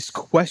high priest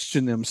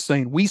questioned them,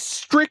 saying, we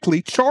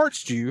strictly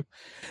charged you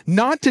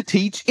not to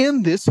teach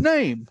in this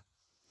name.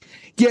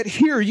 Yet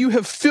here you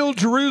have filled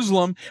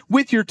Jerusalem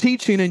with your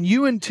teaching, and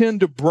you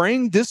intend to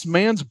bring this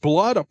man's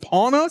blood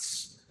upon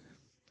us?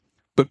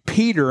 But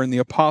Peter and the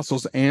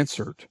apostles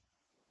answered,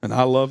 and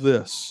I love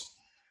this,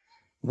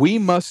 we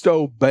must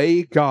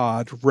obey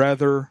God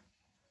rather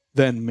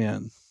than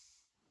men.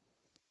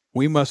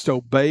 We must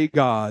obey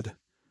God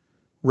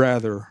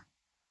rather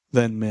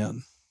than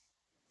men.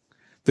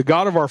 The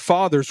God of our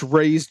fathers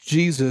raised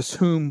Jesus,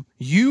 whom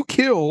you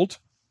killed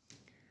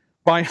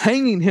by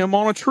hanging him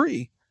on a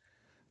tree.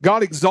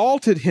 God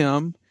exalted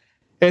him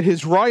at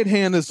his right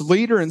hand as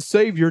leader and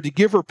savior to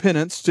give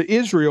repentance to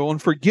Israel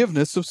and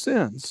forgiveness of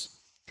sins.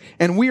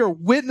 And we are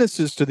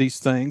witnesses to these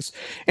things,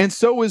 and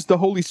so is the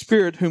Holy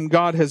Spirit, whom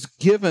God has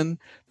given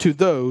to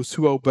those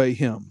who obey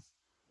him.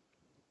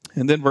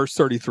 And then verse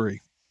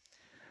 33.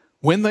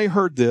 When they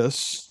heard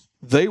this,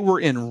 they were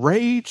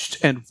enraged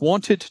and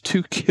wanted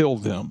to kill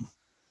them.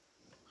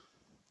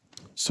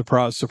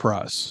 Surprise,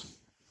 surprise.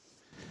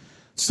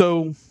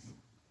 So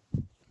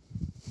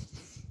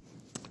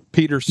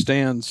Peter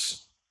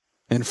stands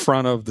in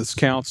front of this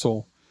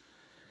council,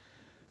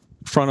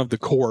 in front of the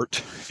court,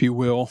 if you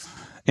will,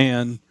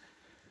 and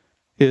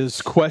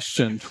is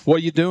questioned, what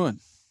are you doing?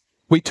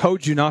 We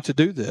told you not to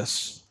do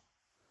this.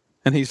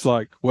 And he's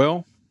like,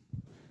 well,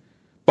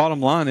 bottom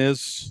line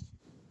is,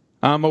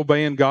 I'm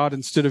obeying God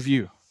instead of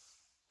you,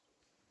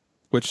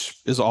 which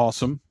is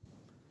awesome.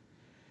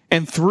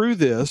 And through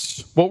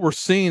this, what we're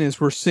seeing is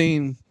we're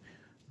seeing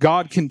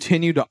God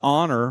continue to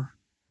honor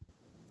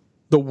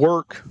the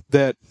work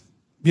that,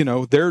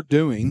 they're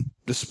doing,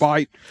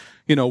 despite,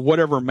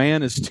 whatever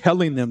man is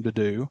telling them to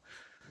do.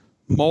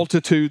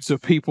 Multitudes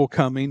of people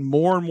coming,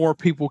 more and more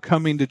people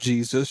coming to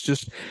Jesus,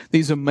 just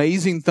these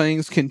amazing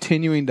things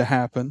continuing to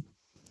happen.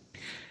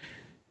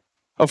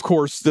 Of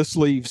course, this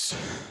leaves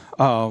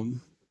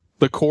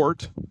the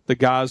court, the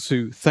guys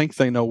who think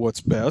they know what's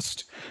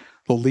best,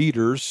 the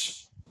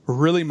leaders,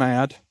 really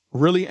mad,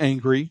 really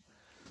angry.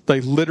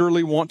 They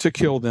literally want to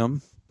kill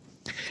them.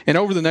 And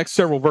over the next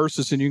several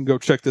verses, and you can go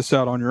check this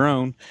out on your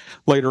own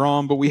later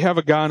on, but we have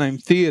a guy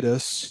named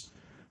Theudas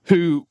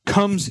who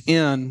comes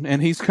in,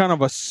 and he's kind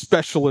of a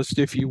specialist,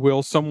 if you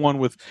will, someone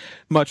with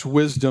much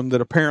wisdom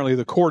that apparently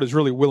the court is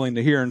really willing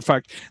to hear. In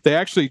fact, they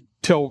actually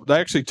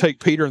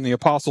take Peter and the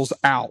apostles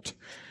out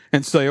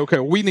and say, okay,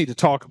 we need to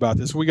talk about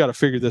this. We got to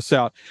figure this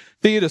out.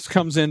 Theodos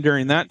comes in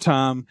during that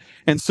time,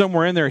 and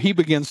somewhere in there, he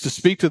begins to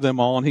speak to them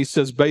all. And he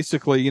says,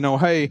 basically,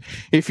 hey,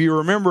 if you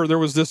remember, there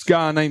was this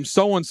guy named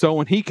so-and-so,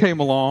 and he came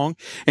along,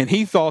 and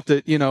he thought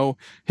that,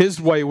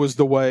 his way was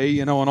the way,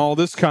 and all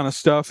this kind of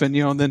stuff. And,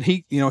 then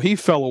he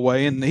fell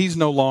away, and he's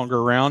no longer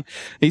around.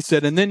 He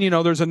said, and then,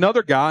 there's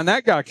another guy, and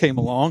that guy came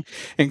along,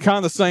 and kind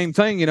of the same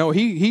thing,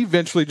 he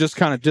eventually just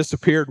kind of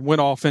disappeared and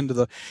went off into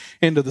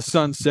the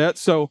sunset.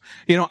 So,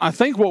 I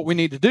think what we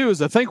need to do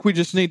is I think we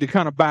just need to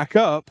kind of back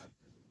up.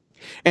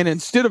 And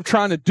instead of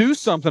trying to do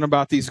something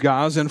about these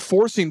guys and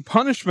forcing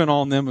punishment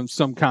on them of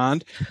some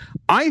kind,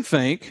 I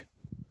think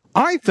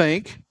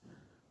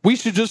we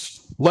should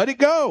just let it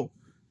go.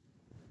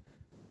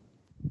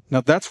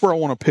 Now, that's where I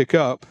want to pick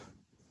up,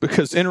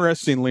 because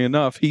interestingly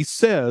enough, he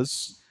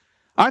says,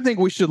 I think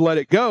we should let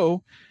it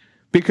go,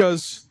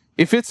 because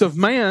if it's of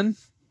man,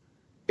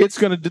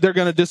 they're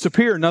going to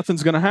disappear.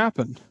 Nothing's going to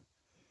happen.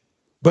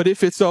 But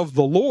if it's of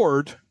the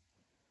Lord,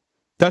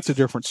 that's a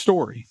different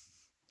story.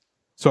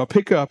 So I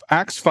pick up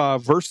Acts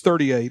 5, verse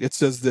 38. It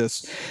says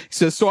this. He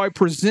says, so I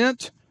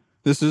present,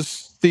 this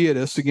is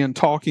Theodos again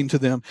talking to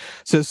them.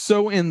 It says,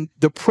 so in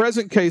the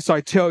present case, I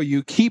tell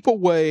you, keep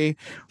away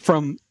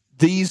from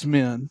these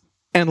men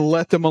and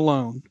let them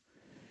alone.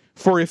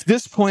 For if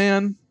this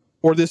plan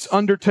or this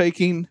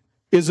undertaking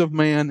is of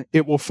man,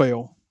 it will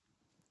fail.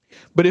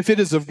 But if it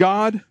is of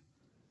God,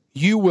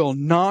 you will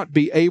not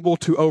be able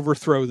to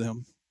overthrow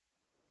them.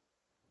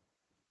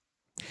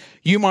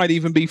 You might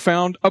even be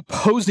found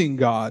opposing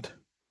God.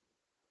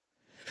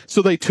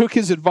 So they took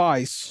his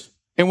advice,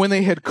 and when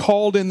they had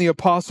called in the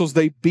apostles,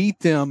 they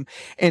beat them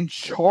and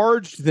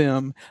charged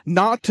them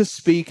not to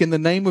speak in the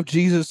name of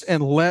Jesus,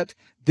 and let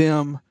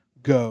them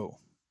go.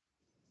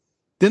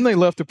 Then they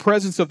left the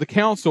presence of the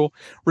council,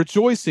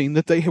 rejoicing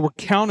that they were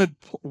counted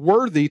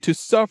worthy to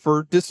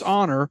suffer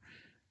dishonor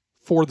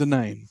for the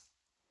name.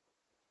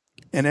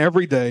 And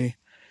every day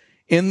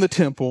in the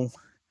temple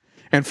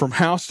and from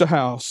house to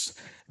house,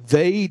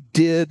 they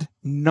did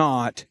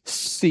not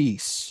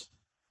cease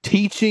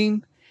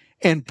teaching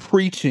and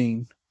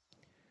preaching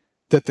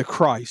that the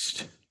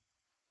Christ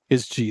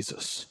is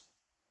Jesus.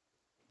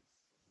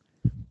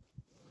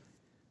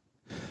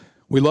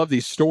 We love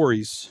these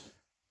stories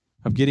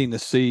of getting to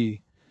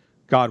see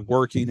God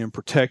working and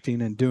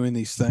protecting and doing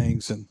these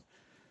things. And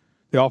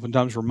they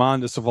oftentimes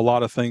remind us of a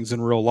lot of things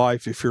in real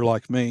life, if you're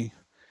like me.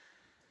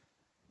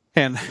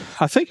 And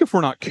I think if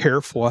we're not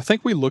careful, I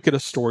think we look at a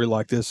story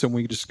like this and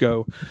we just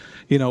go,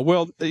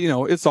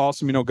 it's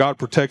awesome. God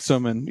protects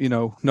them and,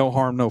 no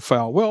harm, no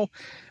foul. Well,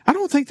 I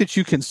don't think that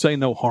you can say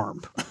no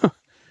harm.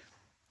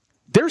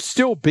 They're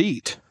still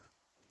beat.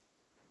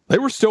 They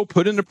were still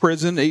put into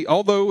prison,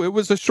 although it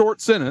was a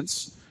short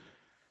sentence.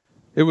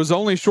 It was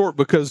only short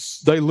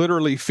because they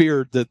literally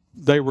feared that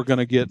they were going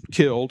to get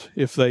killed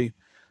if they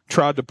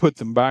tried to put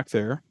them back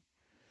there.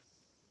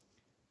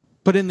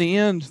 But in the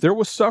end, there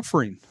was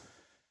suffering.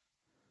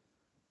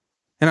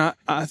 And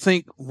I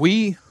think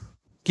we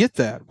get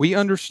that. We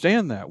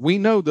understand that. We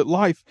know that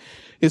life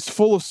is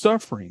full of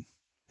suffering.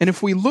 And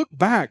if we look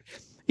back,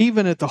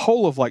 even at the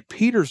whole of like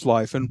Peter's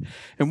life and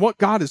what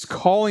God is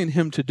calling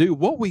him to do,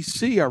 what we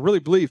see, I really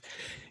believe,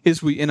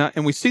 is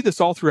we see this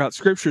all throughout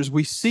scriptures,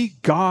 we see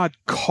God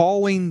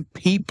calling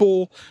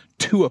people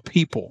to a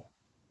people.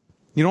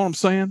 You know what I'm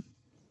saying?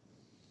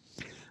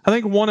 I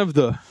think one of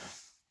the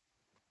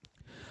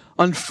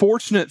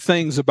unfortunate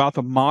things about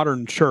the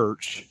modern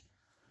church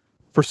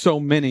for so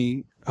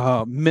many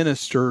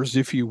ministers,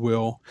 if you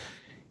will,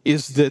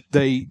 is that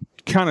they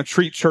kind of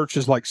treat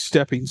churches like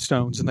stepping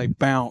stones, and they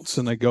bounce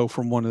and they go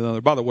from one to another.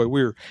 By the way,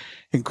 we're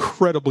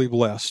incredibly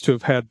blessed to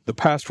have had the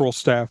pastoral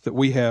staff that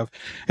we have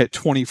at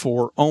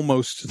 24,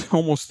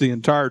 almost the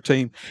entire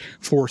team,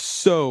 for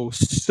so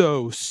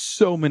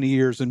many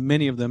years, and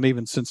many of them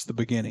even since the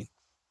beginning.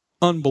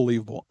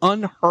 Unbelievable,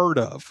 unheard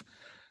of,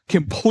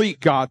 complete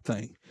God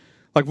thing.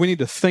 Like, we need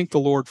to thank the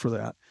Lord for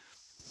that.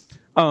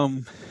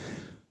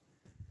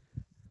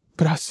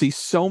 But I see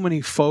so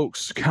many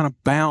folks kind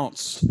of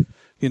bounce,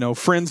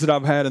 friends that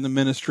I've had in the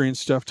ministry and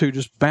stuff too,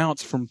 just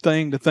bounce from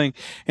thing to thing.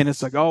 And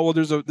it's like, oh, well,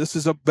 this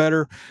is a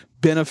better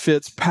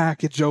benefits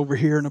package over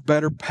here and a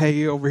better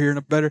pay over here and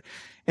a better.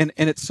 And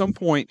at some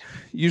point,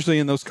 usually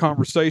in those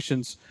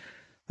conversations,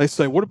 they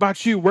say, what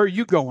about you? Where are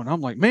you going? I'm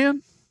like,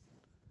 man,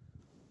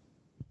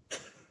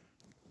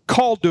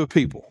 called to a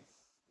people.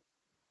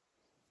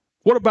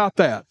 What about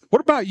that?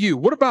 What about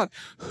you?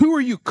 Who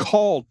are you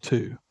called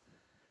to?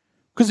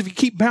 Because if you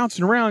keep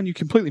bouncing around, you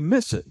completely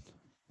miss it.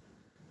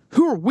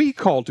 Who are we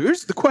called to?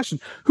 Here's the question.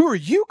 Who are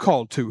you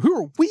called to? Who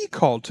are we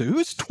called to? Who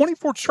is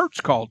 24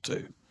 Church called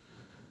to?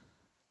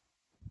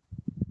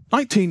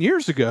 19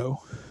 years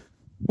ago,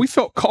 we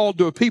felt called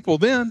to a people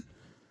then.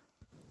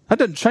 That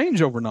doesn't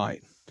change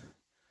overnight.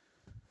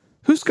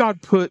 Who's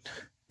God put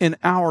in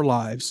our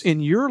lives, in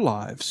your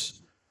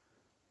lives?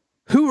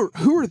 Who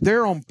are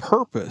there on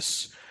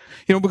purpose?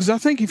 Because I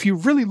think if you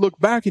really look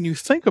back and you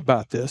think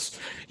about this,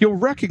 you'll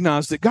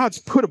recognize that God's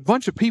put a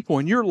bunch of people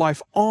in your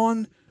life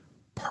on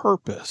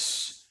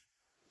purpose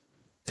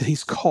that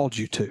He's called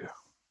you to.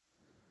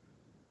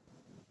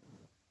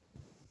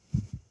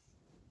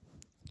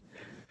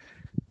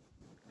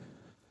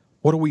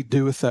 What do we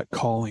do with that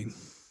calling?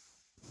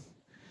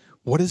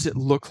 What does it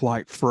look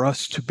like for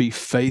us to be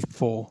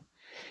faithful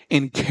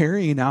in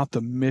carrying out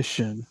the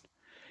mission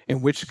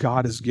in which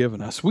God has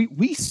given us?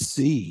 We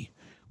see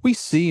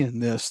in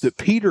this that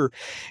Peter,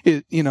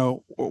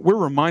 we're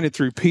reminded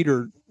through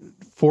Peter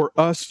for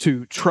us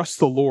to trust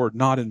the Lord,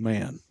 not in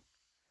man.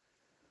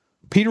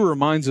 Peter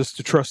reminds us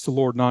to trust the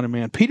Lord, not in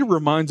man. Peter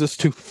reminds us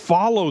to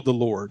follow the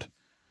Lord,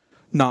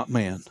 not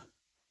man.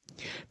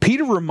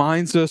 Peter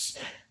reminds us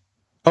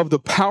of the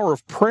power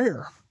of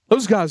prayer.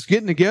 Those guys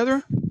getting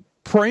together,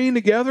 praying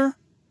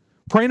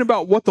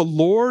about what the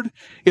Lord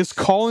is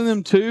calling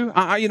them to.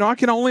 I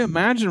can only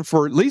imagine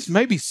for at least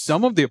maybe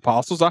some of the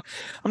apostles. I'm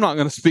not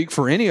going to speak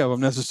for any of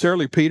them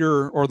necessarily,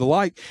 Peter or the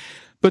like,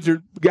 but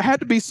there had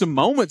to be some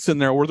moments in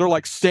there where they're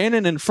like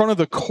standing in front of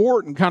the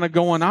court and kind of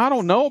going, I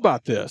don't know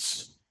about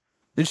this.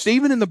 And just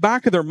even in the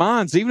back of their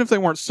minds, even if they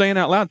weren't saying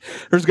out loud,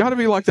 there's got to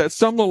be like that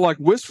some little like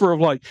whisper of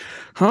like,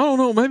 I don't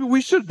know, maybe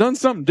we should have done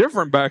something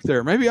different back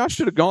there. Maybe I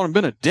should have gone and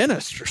been a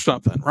dentist or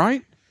something,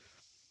 right?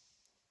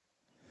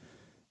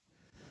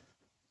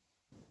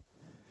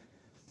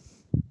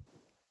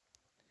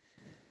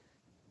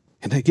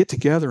 And they get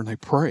together and they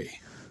pray.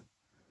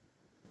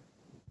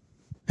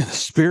 And the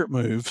Spirit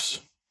moves.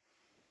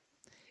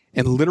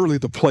 And literally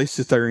the place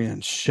that they're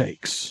in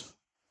shakes.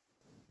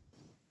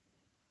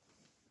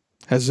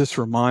 As this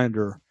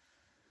reminder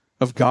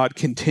of God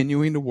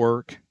continuing to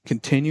work,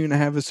 continuing to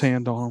have his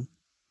hand on them,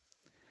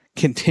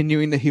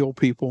 continuing to heal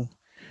people,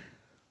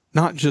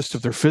 not just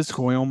of their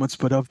physical ailments,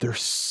 but of their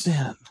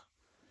sin.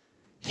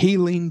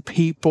 Healing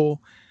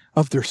people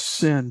of their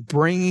sin,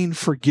 bringing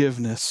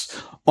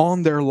forgiveness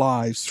on their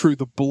lives through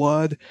the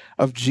blood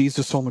of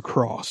Jesus on the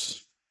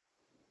cross.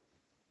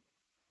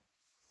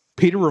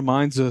 Peter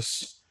reminds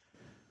us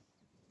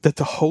that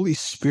the Holy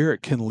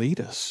Spirit can lead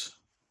us.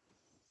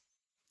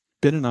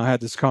 Ben and I had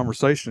this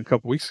conversation a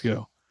couple weeks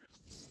ago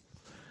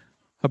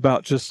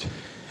about just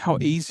how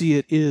easy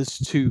it is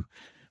to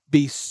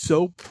be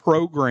so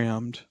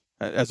programmed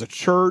as a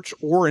church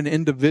or an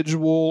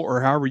individual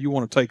or however you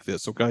want to take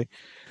this, okay?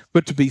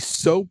 But to be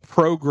so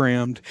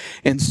programmed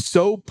and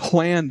so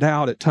planned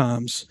out at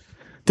times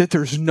that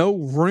there's no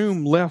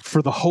room left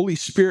for the Holy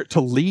Spirit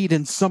to lead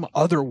in some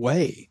other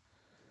way.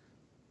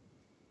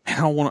 And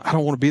I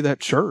don't want to be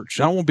that church.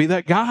 I don't want to be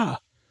that guy.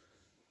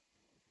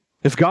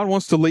 If God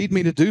wants to lead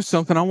me to do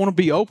something, I want to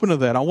be open to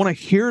that. I want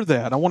to hear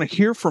that. I want to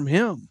hear from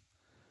him.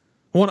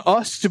 I want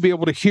us to be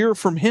able to hear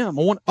from him.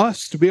 I want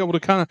us to be able to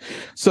kind of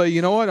say,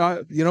 you know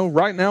what,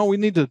 right now we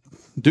need to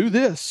do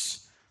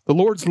this. The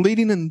Lord's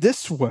leading in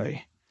this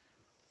way.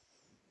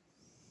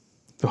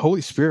 The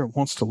Holy Spirit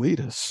wants to lead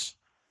us.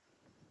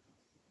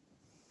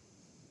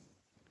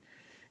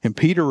 And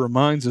Peter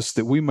reminds us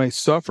that we may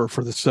suffer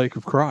for the sake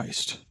of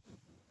Christ.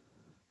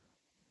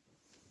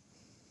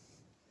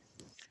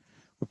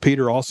 But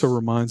Peter also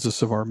reminds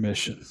us of our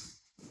mission.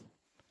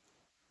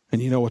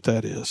 And you know what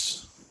that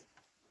is.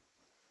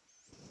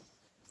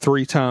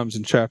 3 times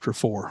in chapter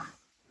 4,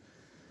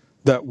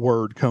 that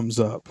word comes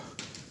up.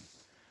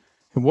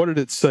 And what did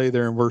it say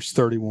there in verse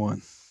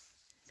 31?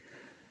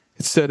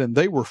 It said, and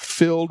they were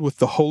filled with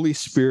the Holy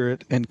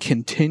Spirit and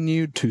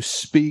continued to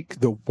speak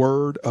the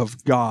word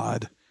of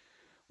God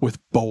with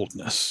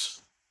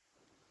boldness.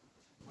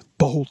 With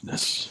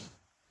boldness.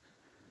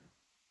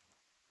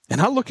 And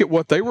I look at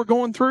what they were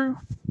going through,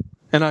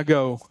 and I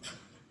go,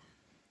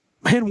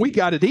 man, we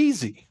got it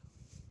easy.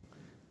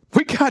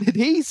 We got it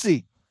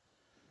easy.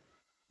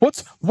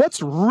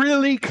 What's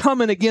really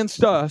coming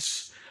against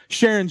us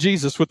sharing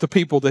Jesus with the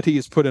people that he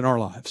has put in our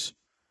lives?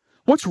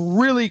 What's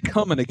really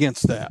coming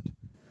against that?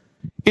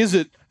 Is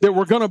it that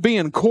we're going to be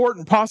in court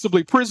and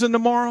possibly prison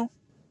tomorrow?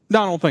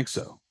 No, I don't think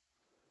so.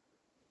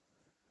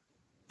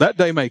 That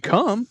day may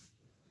come,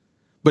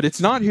 but it's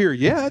not here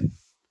yet.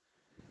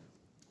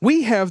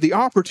 We have the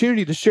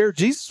opportunity to share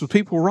Jesus with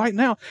people right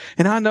now.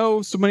 And I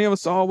know so many of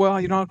us,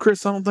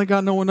 Chris, I don't think I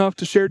know enough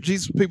to share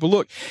Jesus with people.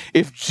 Look,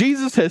 if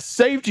Jesus has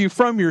saved you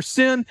from your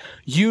sin,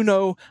 you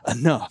know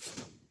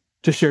enough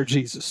to share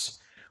Jesus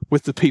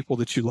with the people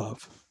that you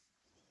love.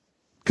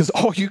 Because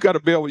you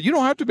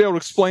don't have to be able to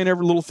explain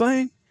every little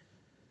thing.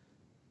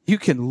 You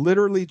can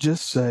literally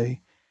just say,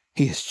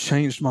 he has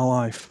changed my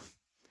life.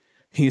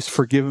 He has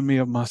forgiven me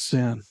of my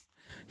sin.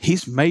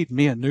 He's made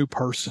me a new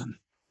person.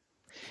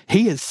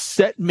 He has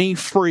set me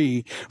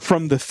free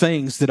from the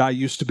things that I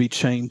used to be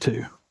chained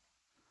to.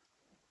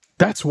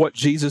 That's what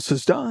Jesus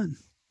has done.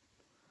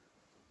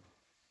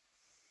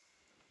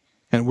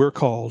 And we're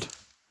called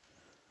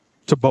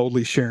to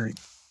boldly sharing.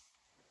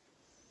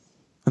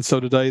 And so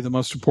today, the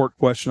most important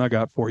question I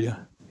got for you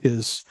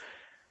is,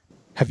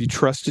 have you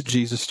trusted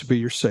Jesus to be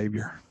your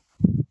Savior?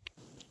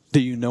 Do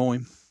you know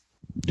him?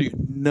 Do you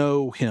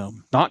know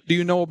him? Not do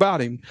you know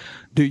about him?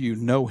 Do you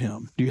know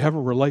him? Do you have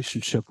a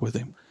relationship with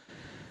him?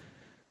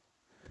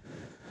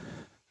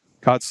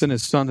 God sent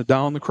his son to die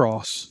on the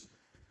cross,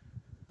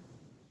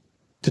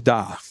 to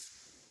die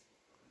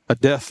a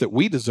death that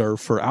we deserve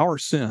for our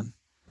sin,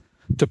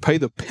 to pay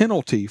the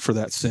penalty for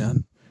that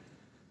sin,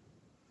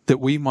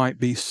 that we might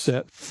be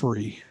set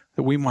free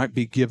that we might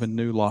be given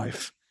new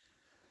life.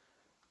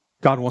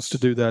 God wants to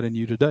do that in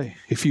you today.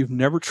 If you've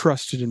never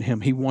trusted in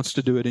him, he wants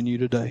to do it in you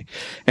today.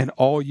 And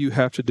all you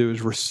have to do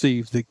is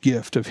receive the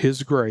gift of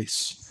his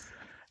grace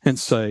and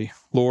say,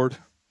 Lord,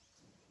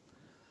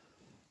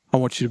 I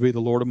want you to be the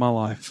Lord of my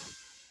life.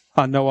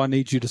 I know I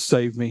need you to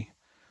save me.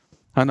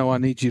 I know I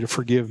need you to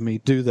forgive me.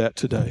 Do that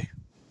today.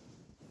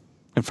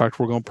 In fact,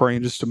 we're going to pray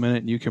in just a minute,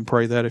 and you can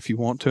pray that if you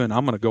want to. And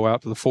I'm going to go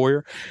out to the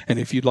foyer. And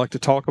if you'd like to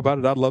talk about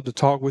it, I'd love to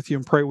talk with you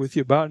and pray with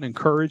you about it and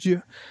encourage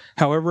you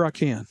however I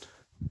can.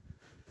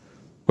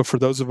 But for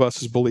those of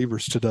us as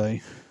believers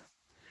today,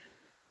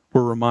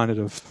 we're reminded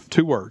of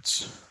two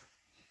words.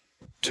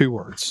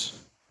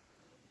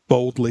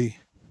 Boldly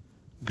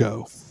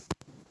go.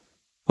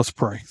 Let's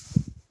pray.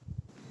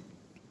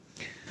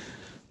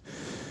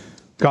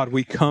 God,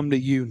 we come to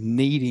you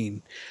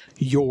needing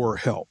your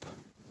help,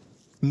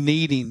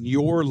 needing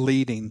your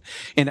leading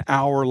in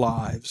our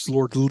lives.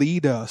 Lord,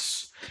 lead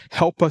us.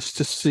 Help us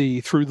to see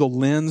through the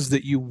lens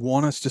that you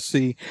want us to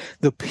see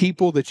the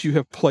people that you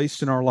have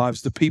placed in our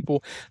lives, the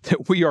people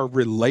that we are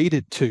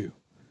related to,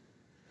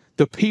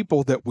 the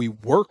people that we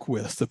work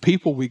with, the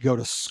people we go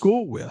to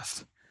school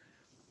with.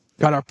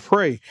 God, I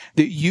pray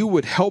that you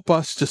would help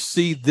us to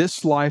see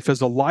this life as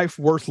a life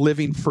worth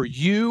living for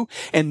you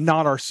and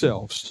not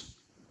ourselves.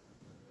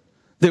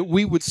 That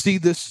we would see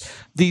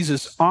these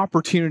as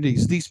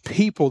opportunities, these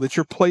people that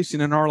you're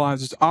placing in our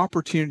lives as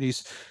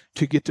opportunities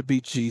to get to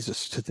be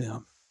Jesus to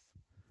them.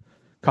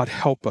 God,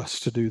 help us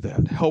to do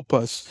that. Help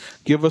us.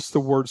 Give us the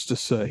words to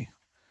say.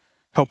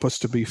 Help us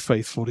to be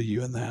faithful to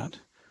you in that.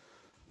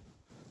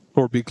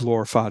 Lord, be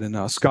glorified in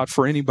us. God,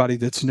 for anybody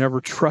that's never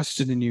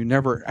trusted in you,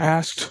 never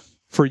asked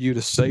for you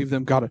to save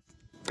them, God,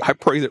 I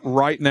pray that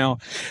right now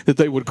that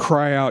they would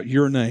cry out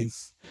your name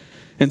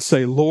and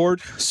say,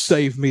 Lord,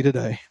 save me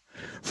today.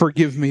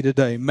 Forgive me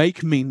today.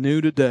 Make me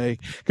new today.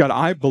 God,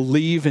 I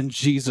believe in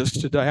Jesus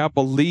today. I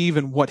believe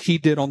in what he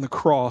did on the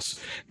cross.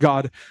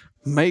 God,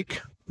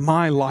 make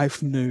my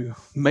life new.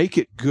 Make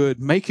it good.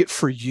 Make it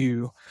for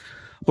you.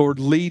 Lord,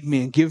 lead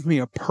me and give me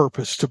a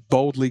purpose to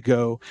boldly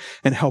go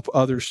and help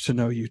others to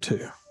know you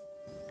too.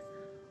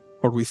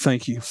 Lord, we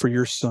thank you for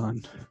your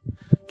Son,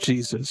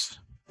 Jesus.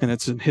 And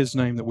it's in his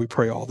name that we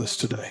pray all this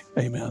today.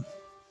 Amen.